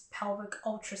 months pelvic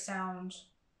ultrasound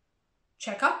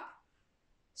checkup.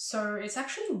 So it's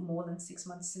actually more than 6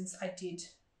 months since I did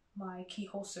my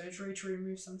keyhole surgery to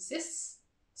remove some cysts,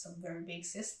 some very big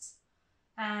cysts.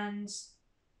 And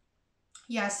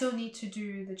yeah, I still need to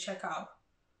do the checkup,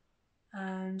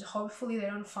 and hopefully they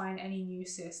don't find any new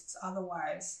cysts,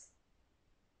 otherwise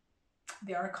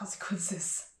there are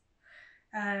consequences.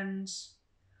 And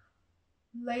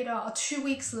later, 2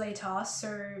 weeks later,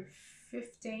 so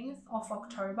 15th of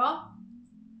October,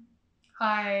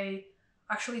 I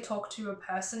actually talked to a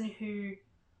person who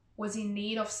was in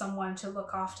need of someone to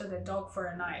look after their dog for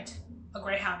a night, a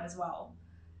greyhound as well,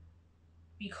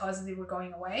 because they were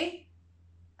going away.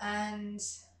 And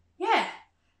yeah,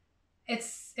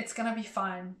 it's gonna be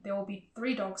fun. There will be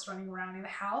 3 dogs running around in the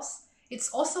house. It's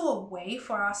also a way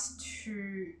for us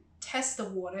to test the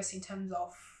waters in terms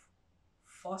of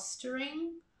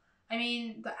fostering. I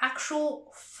mean, the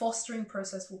actual fostering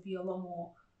process will be a lot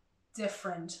more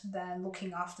different than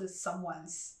looking after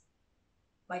someone's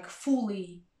like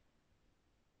fully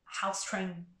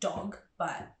house-trained dog,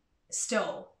 but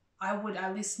still, I would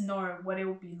at least know what it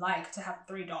would be like to have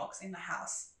 3 dogs in the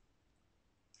house.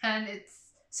 And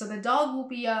so the dog will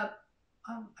be I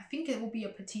think it will be a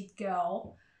petite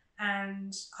girl,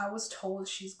 and I was told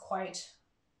she's quite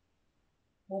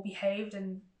well behaved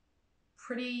and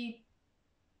pretty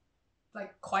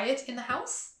like quiet in the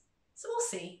house. So we'll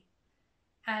see.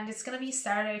 And it's going to be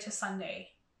Saturday to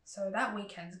Sunday, so that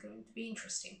weekend's going to be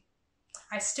interesting.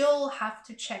 I still have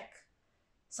to check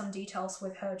some details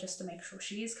with her just to make sure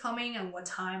she is coming and what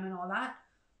time and all that.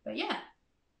 But yeah,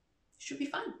 should be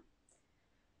fun.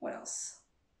 What else?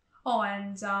 Oh,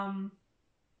 and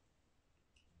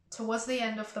towards the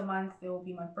end of the month, there will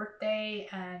be my birthday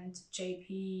and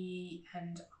JP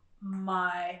and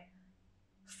my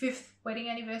 5th wedding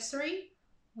anniversary.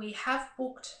 We have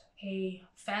booked a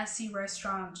fancy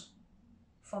restaurant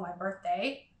for my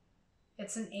birthday.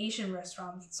 It's an Asian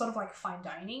restaurant, sort of like fine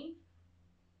dining.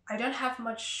 I don't have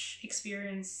much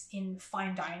experience in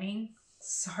fine dining,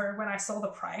 so when I saw the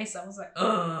price, I was like,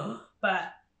 ugh.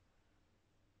 But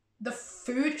the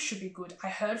food should be good. I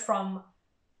heard from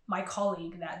my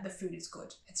colleague that the food is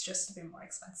good. It's just a bit more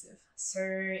expensive. So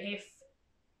if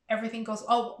everything goes,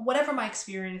 whatever my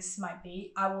experience might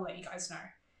be, I will let you guys know.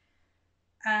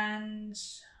 And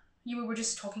we were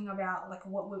just talking about like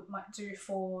what we might do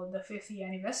for the 5th year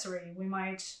anniversary. We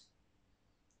might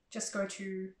just go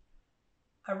to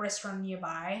a restaurant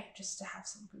nearby just to have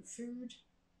some good food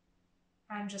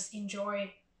and just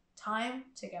enjoy time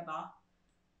together.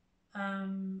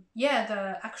 Yeah,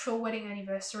 the actual wedding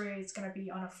anniversary is going to be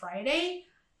on a Friday.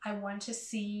 I want to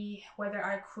see whether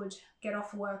I could get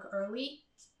off work early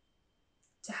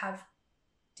to have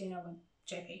dinner with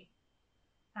JP.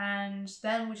 And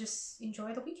then we just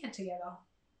enjoy the weekend together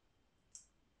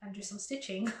and do some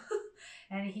stitching.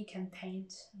 And he can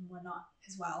paint and whatnot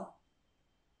as well.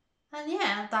 And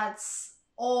yeah, that's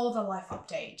all the life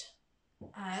update.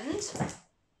 And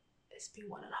it's been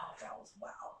 1.5 hours. Wow.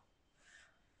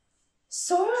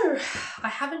 So I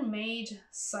haven't made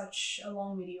such a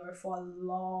long video for a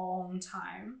long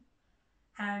time.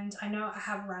 And I know I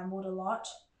have rambled a lot.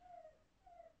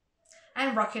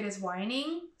 And Rocket is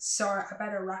whining, so I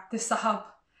better wrap this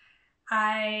up.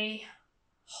 I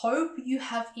hope you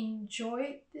have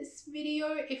enjoyed this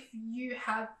video if you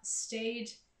have stayed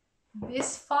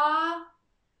this far.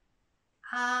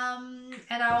 And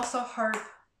I also hope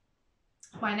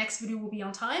my next video will be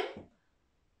on time.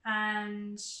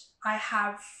 And I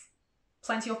have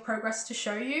plenty of progress to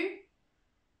show you.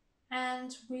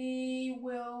 And we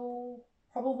will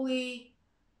probably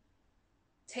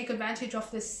take advantage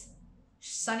of this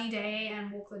sunny day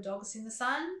and walk the dogs in the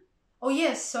sun. Oh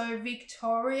yes, so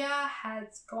Victoria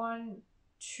has gone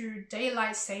to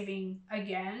daylight saving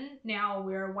again. Now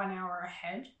we're 1 hour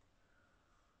ahead.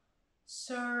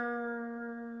 So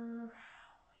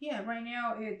yeah, right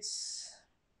now it's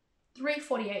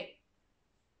 3:48.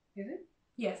 Is it?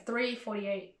 Yeah,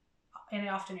 3:48 in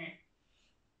the afternoon.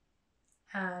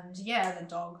 And yeah, the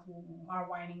dogs are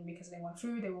whining because they want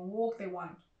food, they want walk, they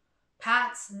want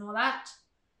pats and all that.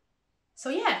 So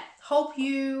yeah, hope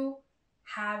you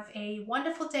have a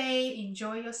wonderful day,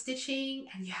 enjoy your stitching,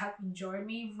 and you have enjoyed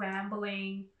me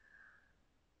rambling.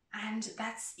 And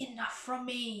that's enough from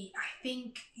me. I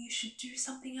think you should do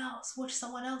something else, watch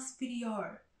someone else's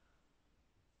video.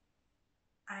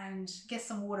 and get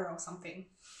some water or something.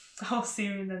 I'll see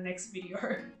you in the next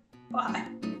video. Bye.